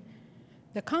country,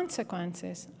 the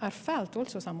consequences are felt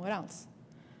also somewhere else.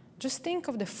 Just think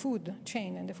of the food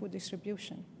chain and the food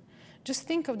distribution. Just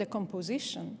think of the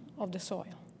composition of the soil.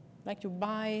 Like you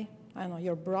buy,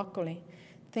 your broccoli,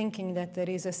 thinking that there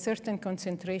is a certain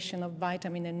concentration of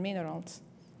vitamin and minerals,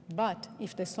 but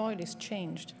if the soil is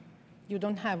changed, you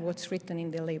don't have what's written in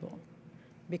the label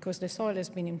because the soil has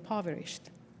been impoverished.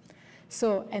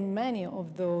 So, and many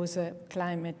of those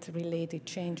climate-related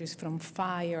changes, from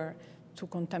fire to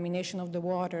contamination of the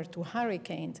water to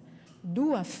hurricanes,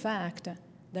 do affect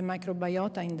the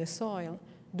microbiota in the soil,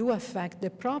 do affect the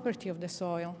property of the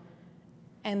soil,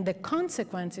 and the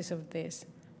consequences of this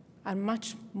are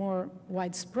much more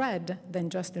widespread than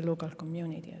just the local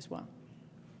community as well.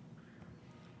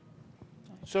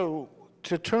 So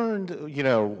to turn,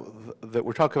 that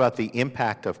we're talking about the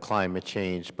impact of climate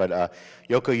change, but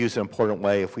Yoko used an important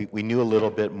way. If we knew a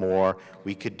little bit more,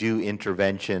 we could do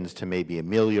interventions to maybe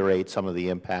ameliorate some of the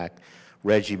impact.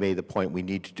 Reggie made the point we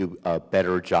need to do a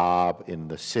better job in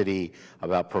the city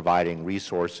about providing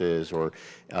resources or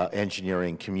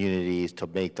engineering communities to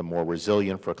make them more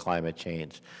resilient for climate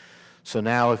change. So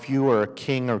now if you were a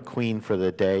king or queen for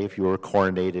the day, if you were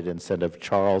coronated instead of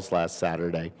Charles last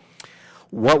Saturday,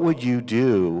 what would you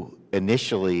do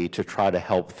initially to try to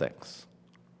help things?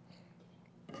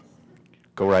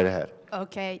 Go right ahead.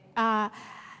 Okay.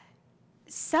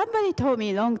 Somebody told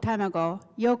me a long time ago,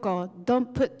 Yoko,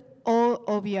 don't put all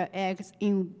of your eggs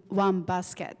in one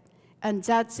basket. And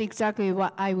that's exactly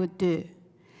what I would do.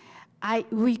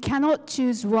 We cannot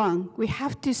choose one. We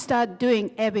have to start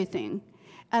doing everything.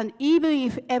 And even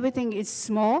if everything is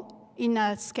small in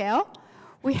a scale,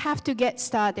 we have to get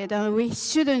started, and we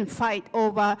shouldn't fight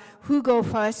over who go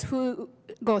first, who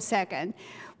go second.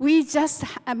 We just,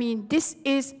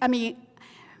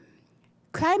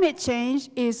 climate change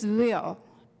is real,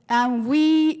 and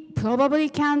we probably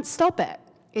can't stop it.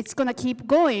 It's going to keep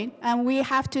going, and we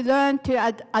have to learn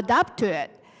to adapt to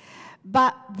it.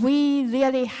 But we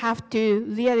really have to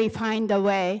really find a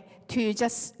way to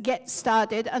just get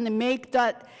started and make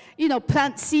that,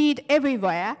 plant seed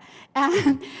everywhere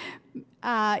and,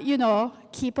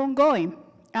 keep on going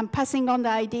and passing on the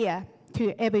idea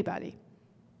to everybody.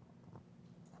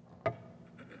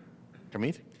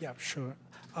 Hamid? Yeah, sure.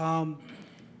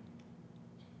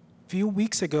 Few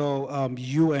weeks ago,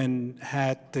 UN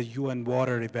had the UN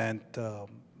water event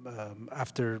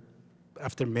after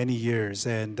many years,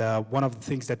 and one of the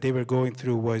things that they were going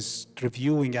through was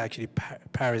reviewing actually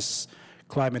Paris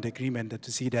Climate Agreement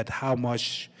to see that how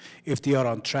much, if they are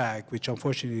on track, which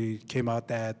unfortunately came out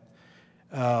that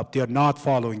they are not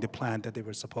following the plan that they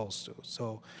were supposed to.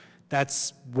 So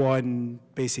that's one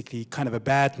basically kind of a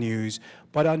bad news.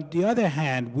 But on the other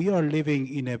hand, we are living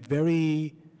in a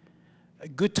very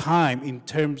good time in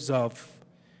terms of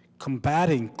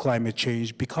combating climate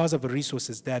change because of the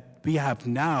resources that we have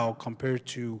now compared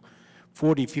to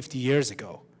 40, 50 years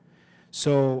ago.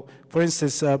 So, for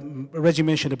instance, Reggie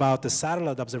mentioned about the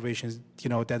satellite observations,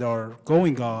 that are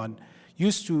going on,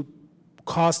 used to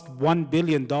cost $1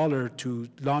 billion to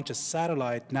launch a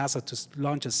satellite, NASA to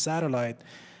launch a satellite,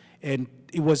 and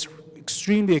it was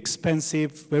extremely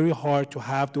expensive, very hard to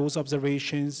have those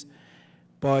observations,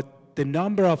 but the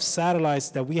number of satellites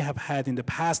that we have had in the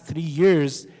past 3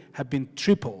 years have been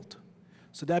tripled.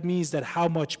 So that means that how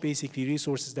much basically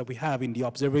resources that we have in the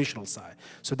observational side.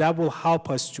 So that will help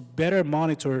us to better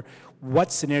monitor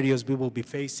what scenarios we will be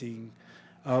facing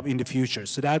in the future.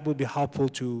 So that will be helpful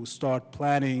to start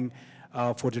planning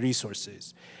for the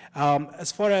resources.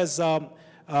 As far as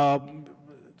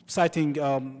citing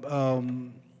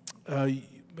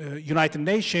United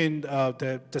Nations,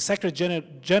 the Secretary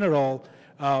General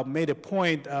made a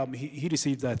point, he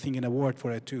received, I think, an award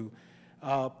for it too,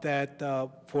 that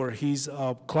for his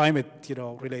climate,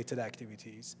 related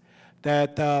activities,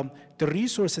 that the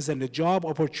resources and the job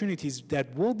opportunities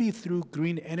that will be through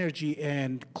green energy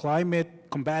and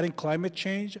combating climate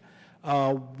change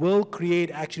will create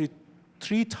actually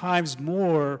 3 times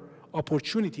more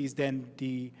opportunities than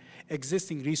the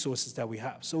existing resources that we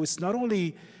have. So it's not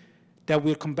only that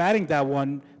we're combating that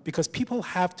one, because people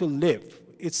have to live.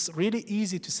 It's really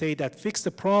easy to say that fix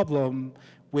the problem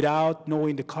without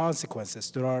knowing the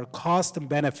consequences. There are cost and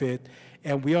benefit,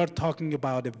 and we are talking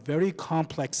about a very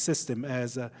complex system,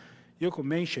 as Yoko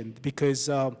mentioned, because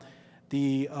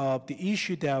the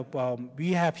issue that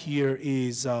we have here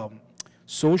is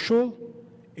social,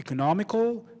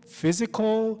 economical,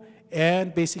 physical,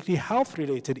 and basically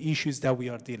health-related issues that we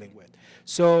are dealing with.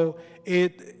 So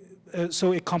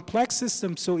so a complex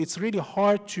system, so it's really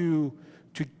hard to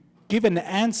give an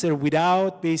answer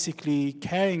without basically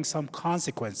carrying some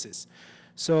consequences.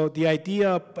 So the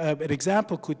idea, an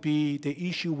example could be the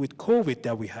issue with COVID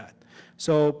that we had.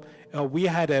 So we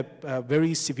had a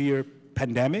very severe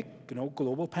pandemic,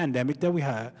 global pandemic that we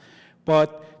had,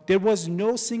 but there was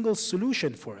no single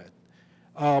solution for it.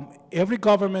 Every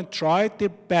government tried their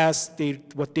best,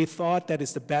 what they thought that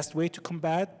is the best way to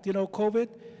combat, COVID.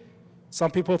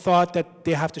 Some people thought that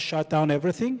they have to shut down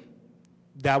everything.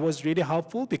 That was really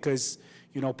helpful because,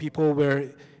 people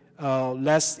were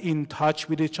less in touch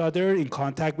with each other, in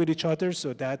contact with each other,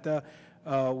 so that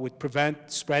would prevent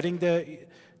spreading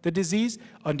the disease.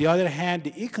 On the other hand,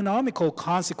 the economical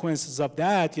consequences of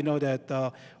that,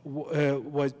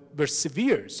 were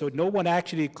severe. So no one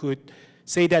actually could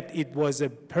say that it was a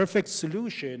perfect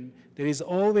solution. There is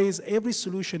always, every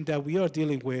solution that we are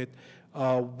dealing with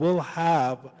will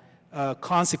have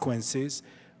consequences.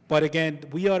 But again,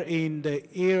 we are in the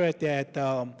era that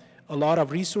a lot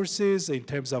of resources in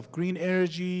terms of green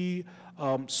energy,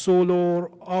 solar,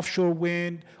 offshore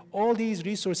wind, all these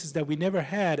resources that we never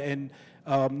had. And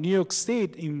New York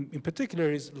State in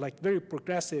particular is like very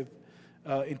progressive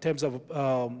in terms of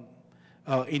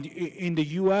in the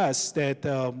US that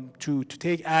to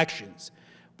take actions.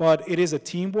 But it is a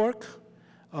teamwork.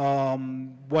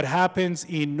 What happens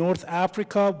in North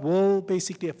Africa will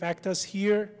basically affect us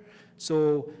here.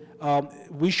 So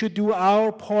we should do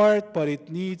our part, but it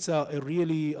needs a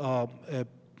really a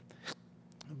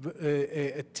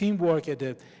teamwork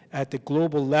at the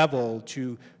global level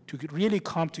to really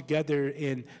come together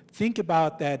and think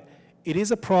about that it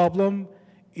is a problem.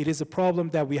 It is a problem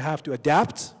that we have to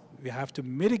adapt. We have to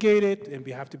mitigate it, and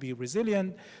we have to be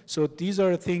resilient. So these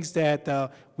are things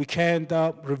that we can't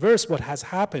reverse what has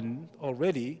happened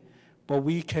already, but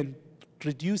we can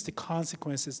reduce the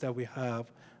consequences that we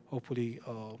have, hopefully,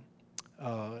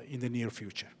 in the near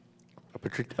future.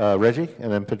 Reggie,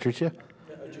 and then Patrizia.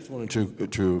 I just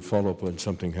wanted to follow up on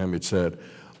something Hamid said.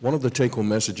 One of the take-home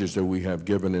messages that we have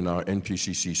given in our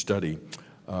NPCC study,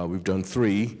 we've done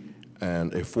 3,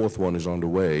 and a 4th one is on the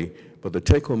way, but the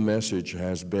take-home message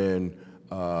has been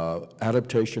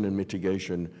adaptation and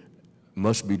mitigation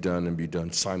must be done and be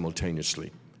done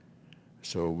simultaneously.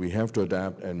 So we have to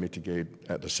adapt and mitigate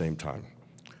at the same time.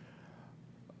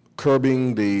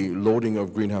 Curbing the loading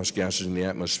of greenhouse gases in the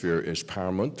atmosphere is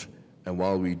paramount, and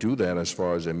while we do that as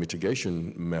far as a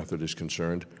mitigation method is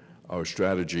concerned, our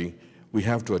strategy, we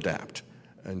have to adapt.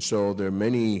 And so there are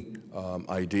many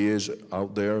ideas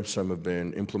out there. Some have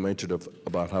been implemented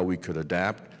about how we could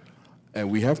adapt. And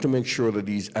we have to make sure that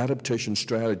these adaptation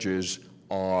strategies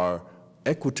are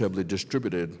equitably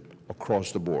distributed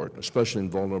across the board, especially in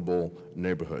vulnerable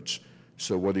neighborhoods.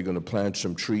 So whether you're going to plant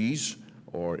some trees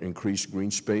or increase green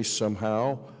space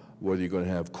somehow, whether you're going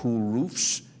to have cool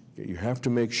roofs, you have to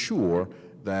make sure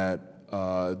that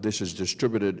this is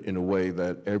distributed in a way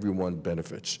that everyone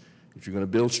benefits. If you're going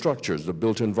to build structures, the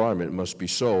built environment must be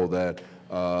so that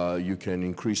you can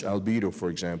increase albedo, for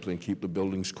example, and keep the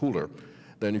buildings cooler.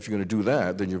 Then if you're going to do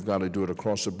that, then you've got to do it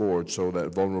across the board so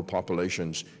that vulnerable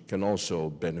populations can also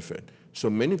benefit. So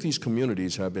many of these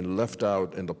communities have been left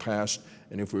out in the past,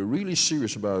 and if we're really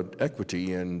serious about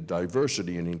equity and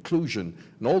diversity and inclusion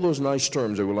and all those nice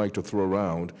terms that we like to throw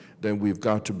around, then we've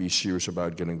got to be serious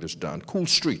about getting this done. Cool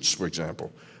streets, for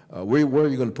example. Where are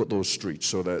you going to put those streets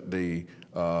so that the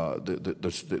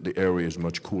area is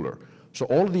much cooler? So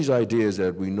all of these ideas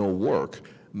that we know work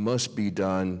must be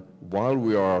done while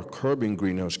we are curbing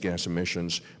greenhouse gas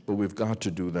emissions, but we've got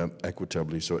to do them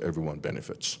equitably so everyone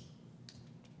benefits.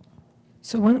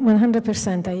 So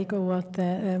 100% I echo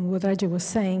what Reggie was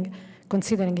saying,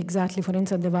 considering exactly, for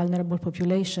instance, the vulnerable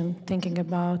population, thinking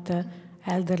about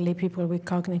elderly people with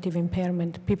cognitive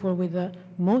impairment, people with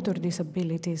motor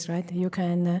disabilities, right? You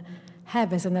can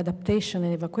have as an adaptation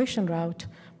an evacuation route,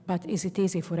 but is it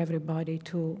easy for everybody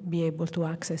to be able to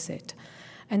access it?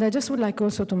 And I just would like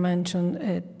also to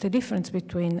mention the difference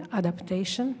between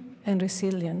adaptation and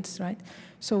resilience, right?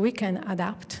 So we can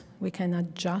adapt, we can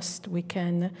adjust, we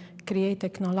can create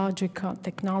technology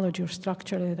or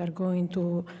structure that are going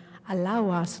to allow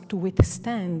us to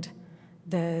withstand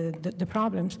the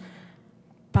problems.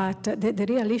 But the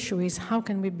real issue is how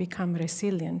can we become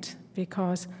resilient?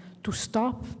 Because to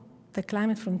stop the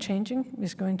climate from changing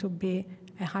is going to be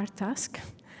a hard task.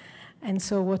 And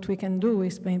so what we can do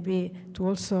is maybe to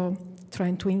also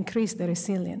try to increase the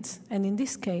resilience. And in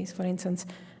this case, for instance,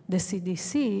 the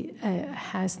CDC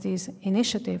has this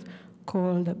initiative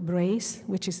called BRACE,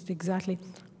 which is exactly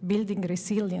building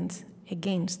resilience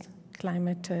against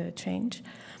climate change.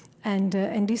 And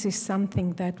this is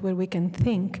something that where we can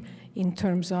think in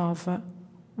terms of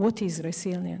what is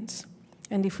resilience.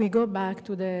 And if we go back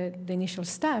to the initial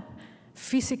step,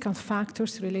 physical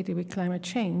factors related with climate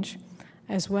change,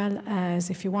 as well as,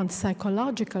 if you want,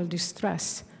 psychological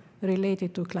distress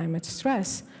related to climate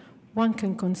stress, one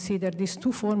can consider these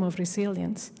 2 forms of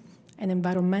resilience, an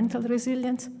environmental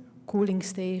resilience, cooling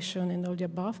station and all the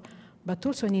above, but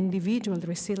also an individual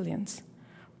resilience,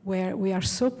 where we are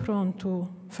so prone to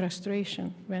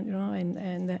frustration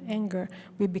and anger,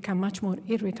 we become much more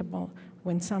irritable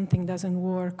when something doesn't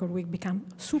work, or we become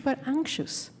super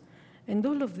anxious. And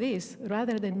all of this,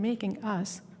 rather than making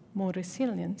us more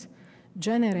resilient,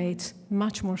 generates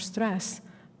much more stress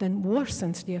than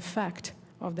worsens the effect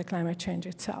of the climate change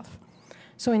itself.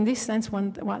 So in this sense,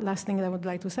 one last thing that I would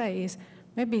like to say is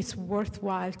maybe it's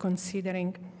worthwhile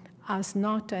considering us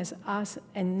not as us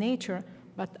and nature,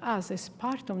 but us as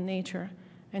part of nature,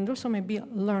 and also maybe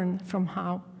learn from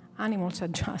how animals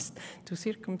adjust to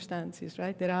circumstances,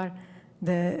 right? There are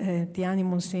the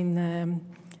animals in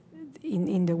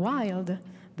the wild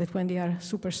that when they are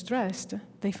super stressed,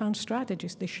 they found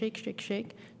strategies. They shake, shake,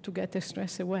 shake to get the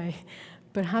stress away.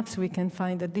 Perhaps we can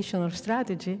find additional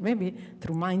strategy, maybe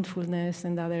through mindfulness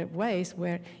and other ways,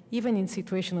 where even in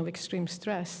situations of extreme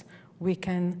stress, we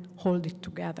can hold it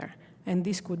together. And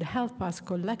this could help us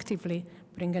collectively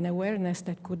bring an awareness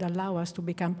that could allow us to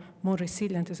become more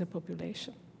resilient as a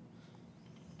population.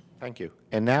 Thank you.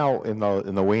 And now, in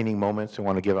the waning moments, I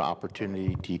want to give an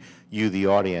opportunity to you, the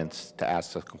audience, to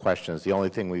ask some questions. The only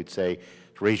thing we'd say is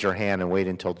raise your hand and wait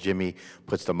until Jimmy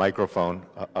puts the microphone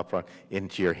up front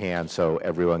into your hand so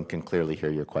everyone can clearly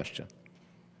hear your question.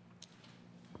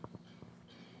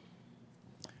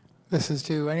 This is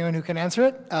to anyone who can answer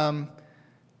it.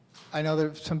 I know there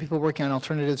are some people working on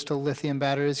alternatives to lithium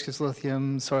batteries, because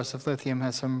source of lithium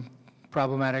has some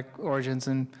problematic origins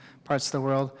in parts of the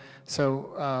world.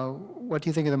 So what do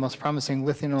you think are the most promising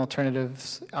lithium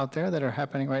alternatives out there that are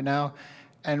happening right now?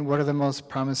 And what are the most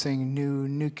promising new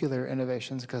nuclear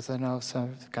innovations? Because I know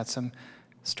I've got some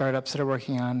startups that are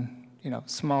working on,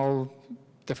 small,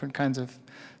 different kinds of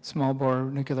small bore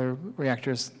nuclear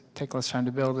reactors, take less time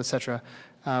to build, et cetera.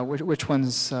 Which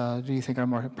ones do you think are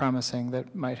more promising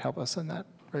that might help us in that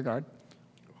regard?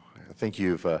 I think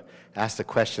you've asked a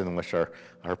question in which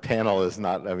our panel is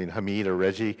not, Hamid or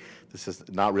Reggie, this is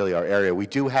not really our area. We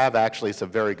do have actually some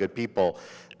very good people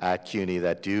at CUNY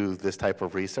that do this type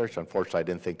of research. Unfortunately, I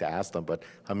didn't think to ask them, but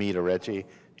Hamid or Reggie,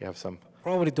 you have some?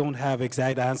 Probably don't have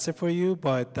exact answer for you,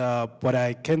 but what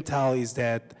I can tell is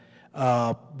that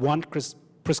one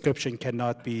prescription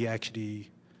cannot be actually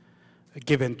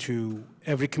given to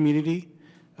every community.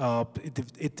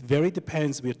 It very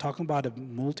depends. We're talking about a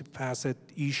multifaceted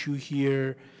issue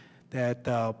here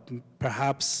that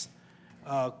perhaps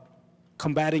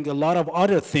combating a lot of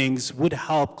other things would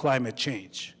help climate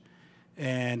change.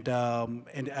 And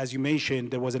as you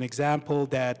mentioned, there was an example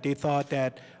that they thought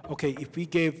that, okay, if we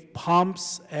gave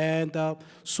pumps and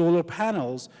solar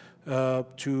panels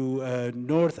to a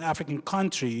North African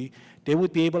country, they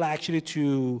would be able actually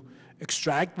to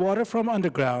extract water from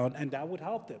underground, and that would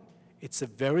help them. It's a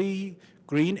very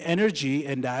green energy,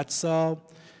 and that's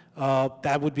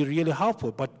that would be really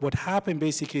helpful. But what happened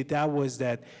basically that was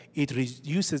that it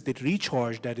reduces the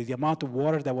recharge, that is the amount of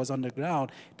water that was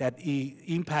underground that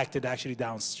impacted actually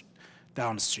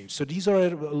downstream. So these are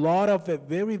a lot of a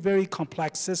very, very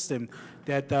complex system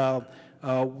that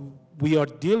we are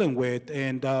dealing with.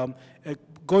 And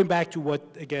going back to what,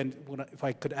 again, if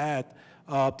I could add,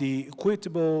 the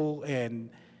equitable and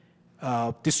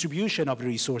distribution of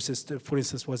resources, for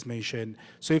instance, was mentioned.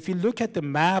 So if you look at the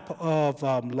map of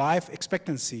life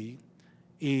expectancy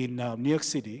in New York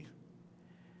City,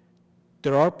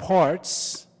 there are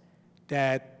parts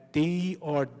that they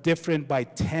are different by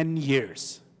 10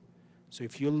 years. So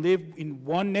if you live in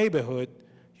one neighborhood,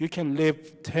 you can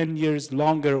live 10 years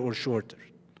longer or shorter.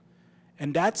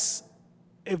 And that's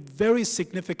a very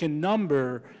significant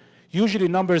number. Usually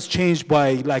numbers change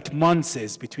by like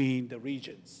months between the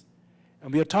regions.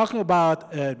 And we are talking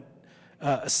about a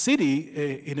city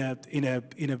in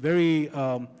a very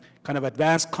kind of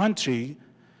advanced country,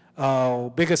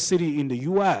 biggest city in the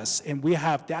US, and we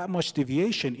have that much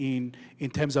deviation in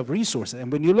terms of resources.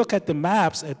 And when you look at the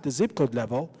maps at the zip code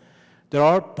level, there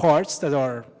are parts that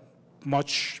are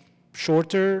much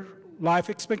shorter life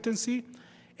expectancy.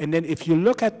 And then if you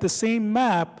look at the same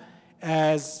map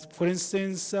as, for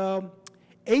instance,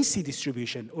 AC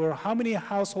distribution, or how many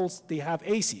households they have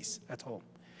ACs at home.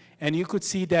 And you could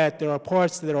see that there are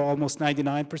parts that are almost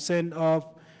 99% of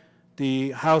the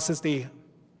houses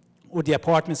or the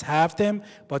apartments have them,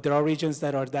 but there are regions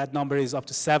that number is up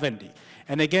to 70.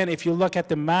 And again, if you look at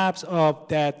the maps of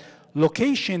that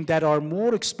location that are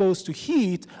more exposed to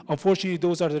heat, unfortunately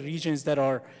those are the regions that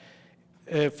are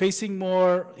facing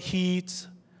more heat,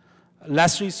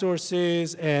 less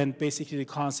resources, and basically the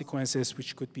consequences,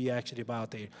 which could be actually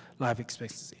about their life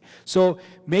expectancy. So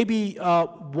maybe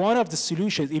one of the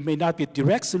solutions, it may not be a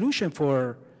direct solution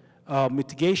for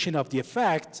mitigation of the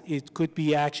effect, it could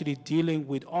be actually dealing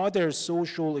with other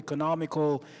social,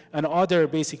 economical, and other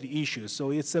basically issues.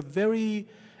 So it's a very,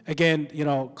 again,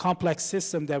 complex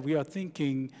system that we are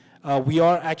thinking we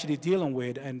are actually dealing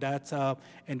with, and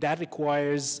that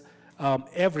requires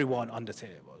everyone on the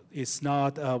table. It's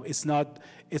not a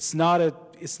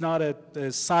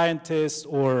scientist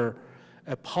or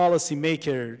a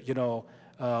policymaker,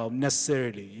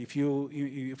 necessarily. If you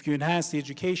enhance the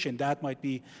education, that might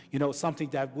be, something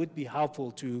that would be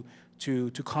helpful to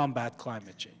combat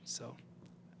climate change. So,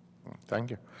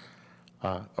 thank you.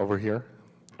 Over here.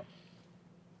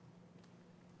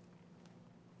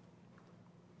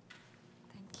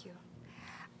 Thank you.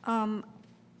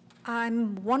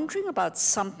 I'm wondering about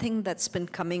something that's been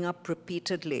coming up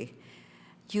repeatedly.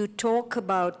 You talk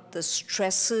about the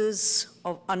stresses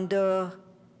of the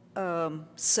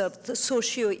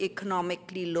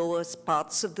socioeconomically lowest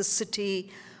parts of the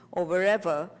city or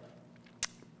wherever,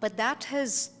 but that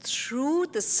has, through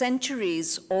the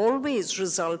centuries, always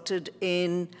resulted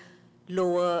in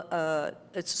lower,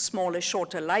 smaller,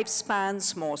 shorter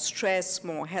lifespans, more stress,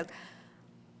 more health.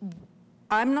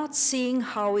 I'm not seeing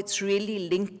how it's really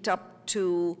linked up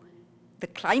to the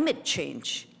climate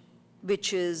change,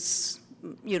 which is,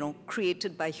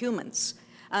 created by humans.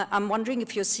 I'm wondering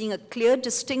if you're seeing a clear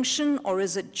distinction, or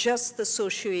is it just the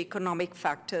socioeconomic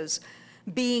factors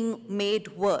being made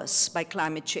worse by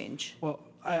climate change? Well,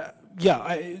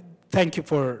 thank you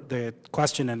for the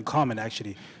question and comment,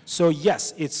 actually. So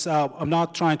yes, it's, I'm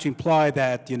not trying to imply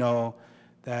that,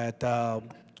 that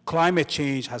climate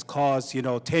change has caused,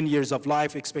 10 years of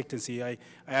life expectancy. I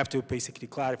have to basically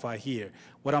clarify here.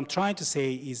 What I'm trying to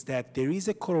say is that there is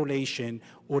a correlation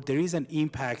or there is an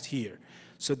impact here.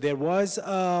 So there was,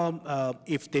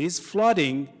 if there is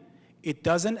flooding, it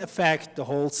doesn't affect the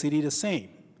whole city the same.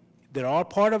 There are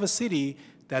part of a city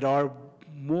that are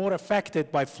more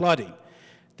affected by flooding.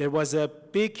 There was a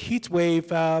big heat wave,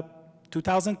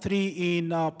 2003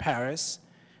 in Paris.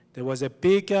 There was a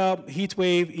big heat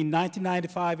wave in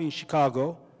 1995 in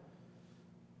Chicago.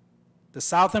 The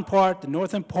southern part, the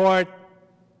northern part,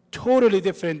 totally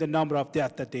different the number of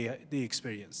deaths that they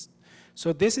experienced.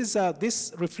 So this is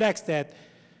this reflects that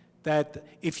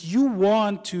if you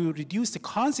want to reduce the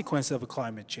consequence of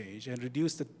climate change and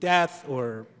reduce the death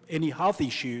or any health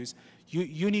issues,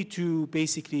 you need to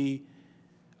basically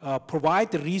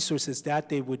provide the resources that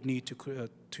they would need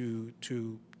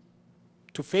to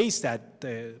face that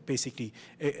basically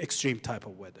extreme type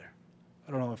of weather.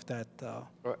 I don't know if that.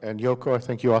 And Yoko, I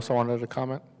think you also wanted to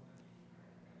comment.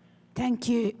 Thank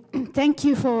you. Thank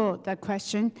you for that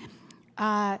question.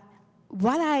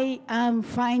 What I am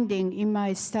finding in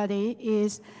my study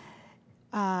is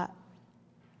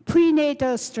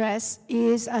prenatal stress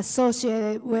is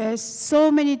associated with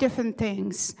so many different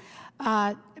things,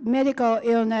 medical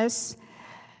illness,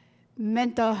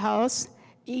 mental health,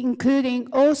 including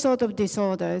all sorts of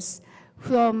disorders,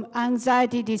 from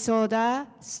anxiety disorder,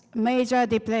 major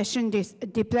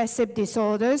depressive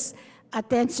disorders,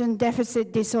 attention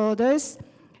deficit disorders,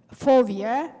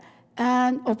 phobia,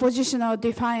 and oppositional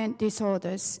defiant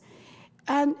disorders.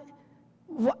 And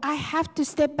I have to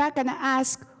step back and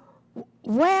ask,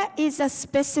 where is the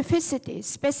specificity?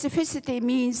 Specificity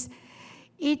means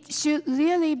it should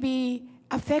really be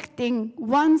affecting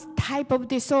one type of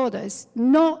disorders,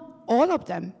 not all of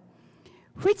them,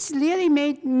 which really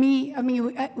made me, I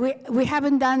mean, we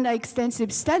haven't done an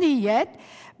extensive study yet,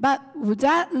 but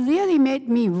that really made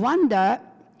me wonder.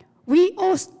 We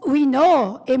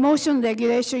know emotion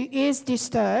regulation is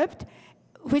disturbed,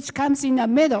 which comes in the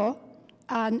middle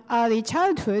and early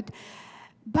childhood,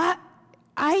 but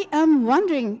I am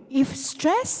wondering if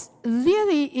stress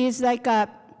really is like a,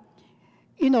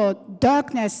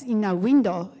 darkness in a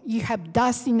window. You have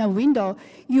dust in a window.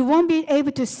 You won't be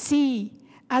able to see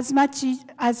as much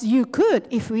as you could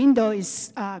if window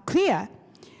is clear.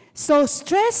 So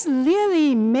stress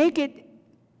really make it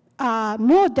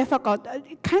more difficult,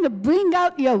 kind of bring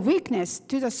out your weakness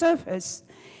to the surface.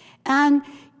 And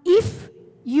if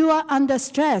you are under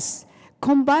stress,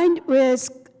 combined with,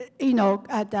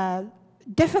 the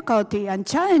difficulty and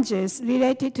challenges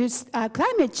related to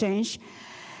climate change,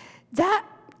 that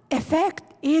effect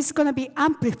is going to be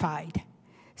amplified.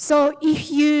 So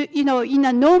if you, in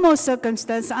a normal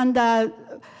circumstance, under,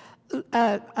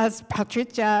 as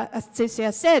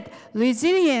Patrizia said,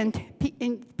 resilient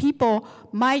people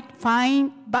might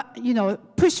find,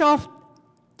 push off,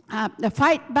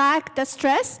 fight back the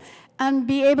stress and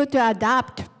be able to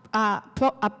adapt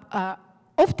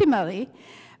optimally.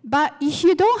 But if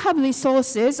you don't have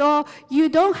resources or you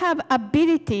don't have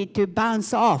ability to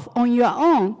bounce off on your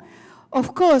own,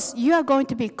 of course, you are going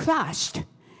to be crushed.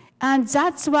 And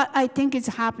that's what I think is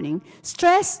happening.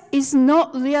 Stress is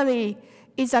not really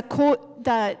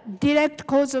the direct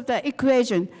cause of the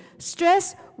equation.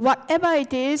 Stress, whatever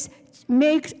it is,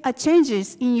 makes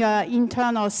changes in your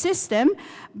internal system,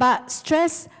 but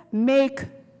stress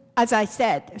as I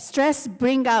said, stress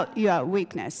bring out your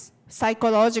weakness,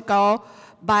 psychological,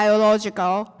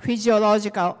 biological,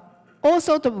 physiological, all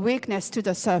sorts of weakness to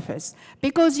the surface,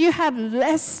 because you have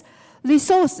less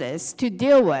resources to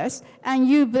deal with, and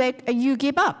you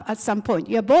give up at some point.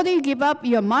 Your body give up,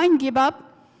 your mind give up,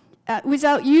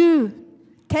 without you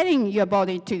telling your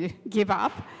body to give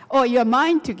up, or your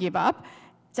mind to give up.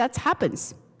 That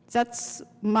happens. That's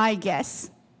my guess.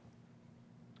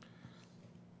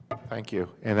 Thank you.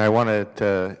 And I wanted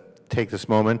to take this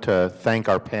moment to thank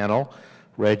our panel,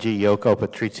 Reggie, Yoko,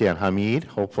 Patrizia, and Hamid.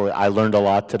 Hopefully, I learned a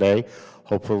lot today.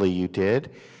 Hopefully you did.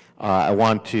 I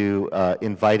want to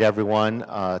invite everyone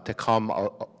to come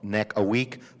a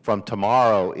week from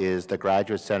tomorrow is the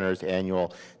Graduate Center's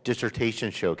annual dissertation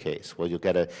showcase, where you'll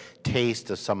get a taste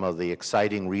of some of the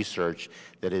exciting research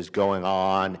that is going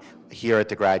on here at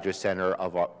the Graduate Center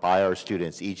by our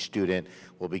students. Each student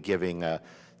will be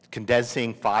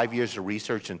condensing 5 years of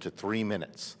research into 3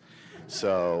 minutes.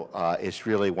 So it's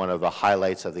really one of the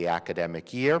highlights of the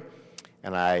academic year.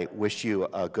 And I wish you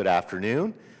a good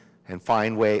afternoon and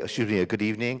a good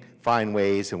evening. Find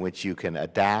ways in which you can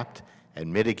adapt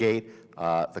and mitigate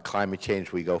the climate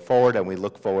change we go forward, and we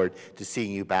look forward to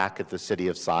seeing you back at the City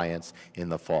of Science in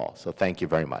the fall. So thank you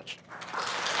very much.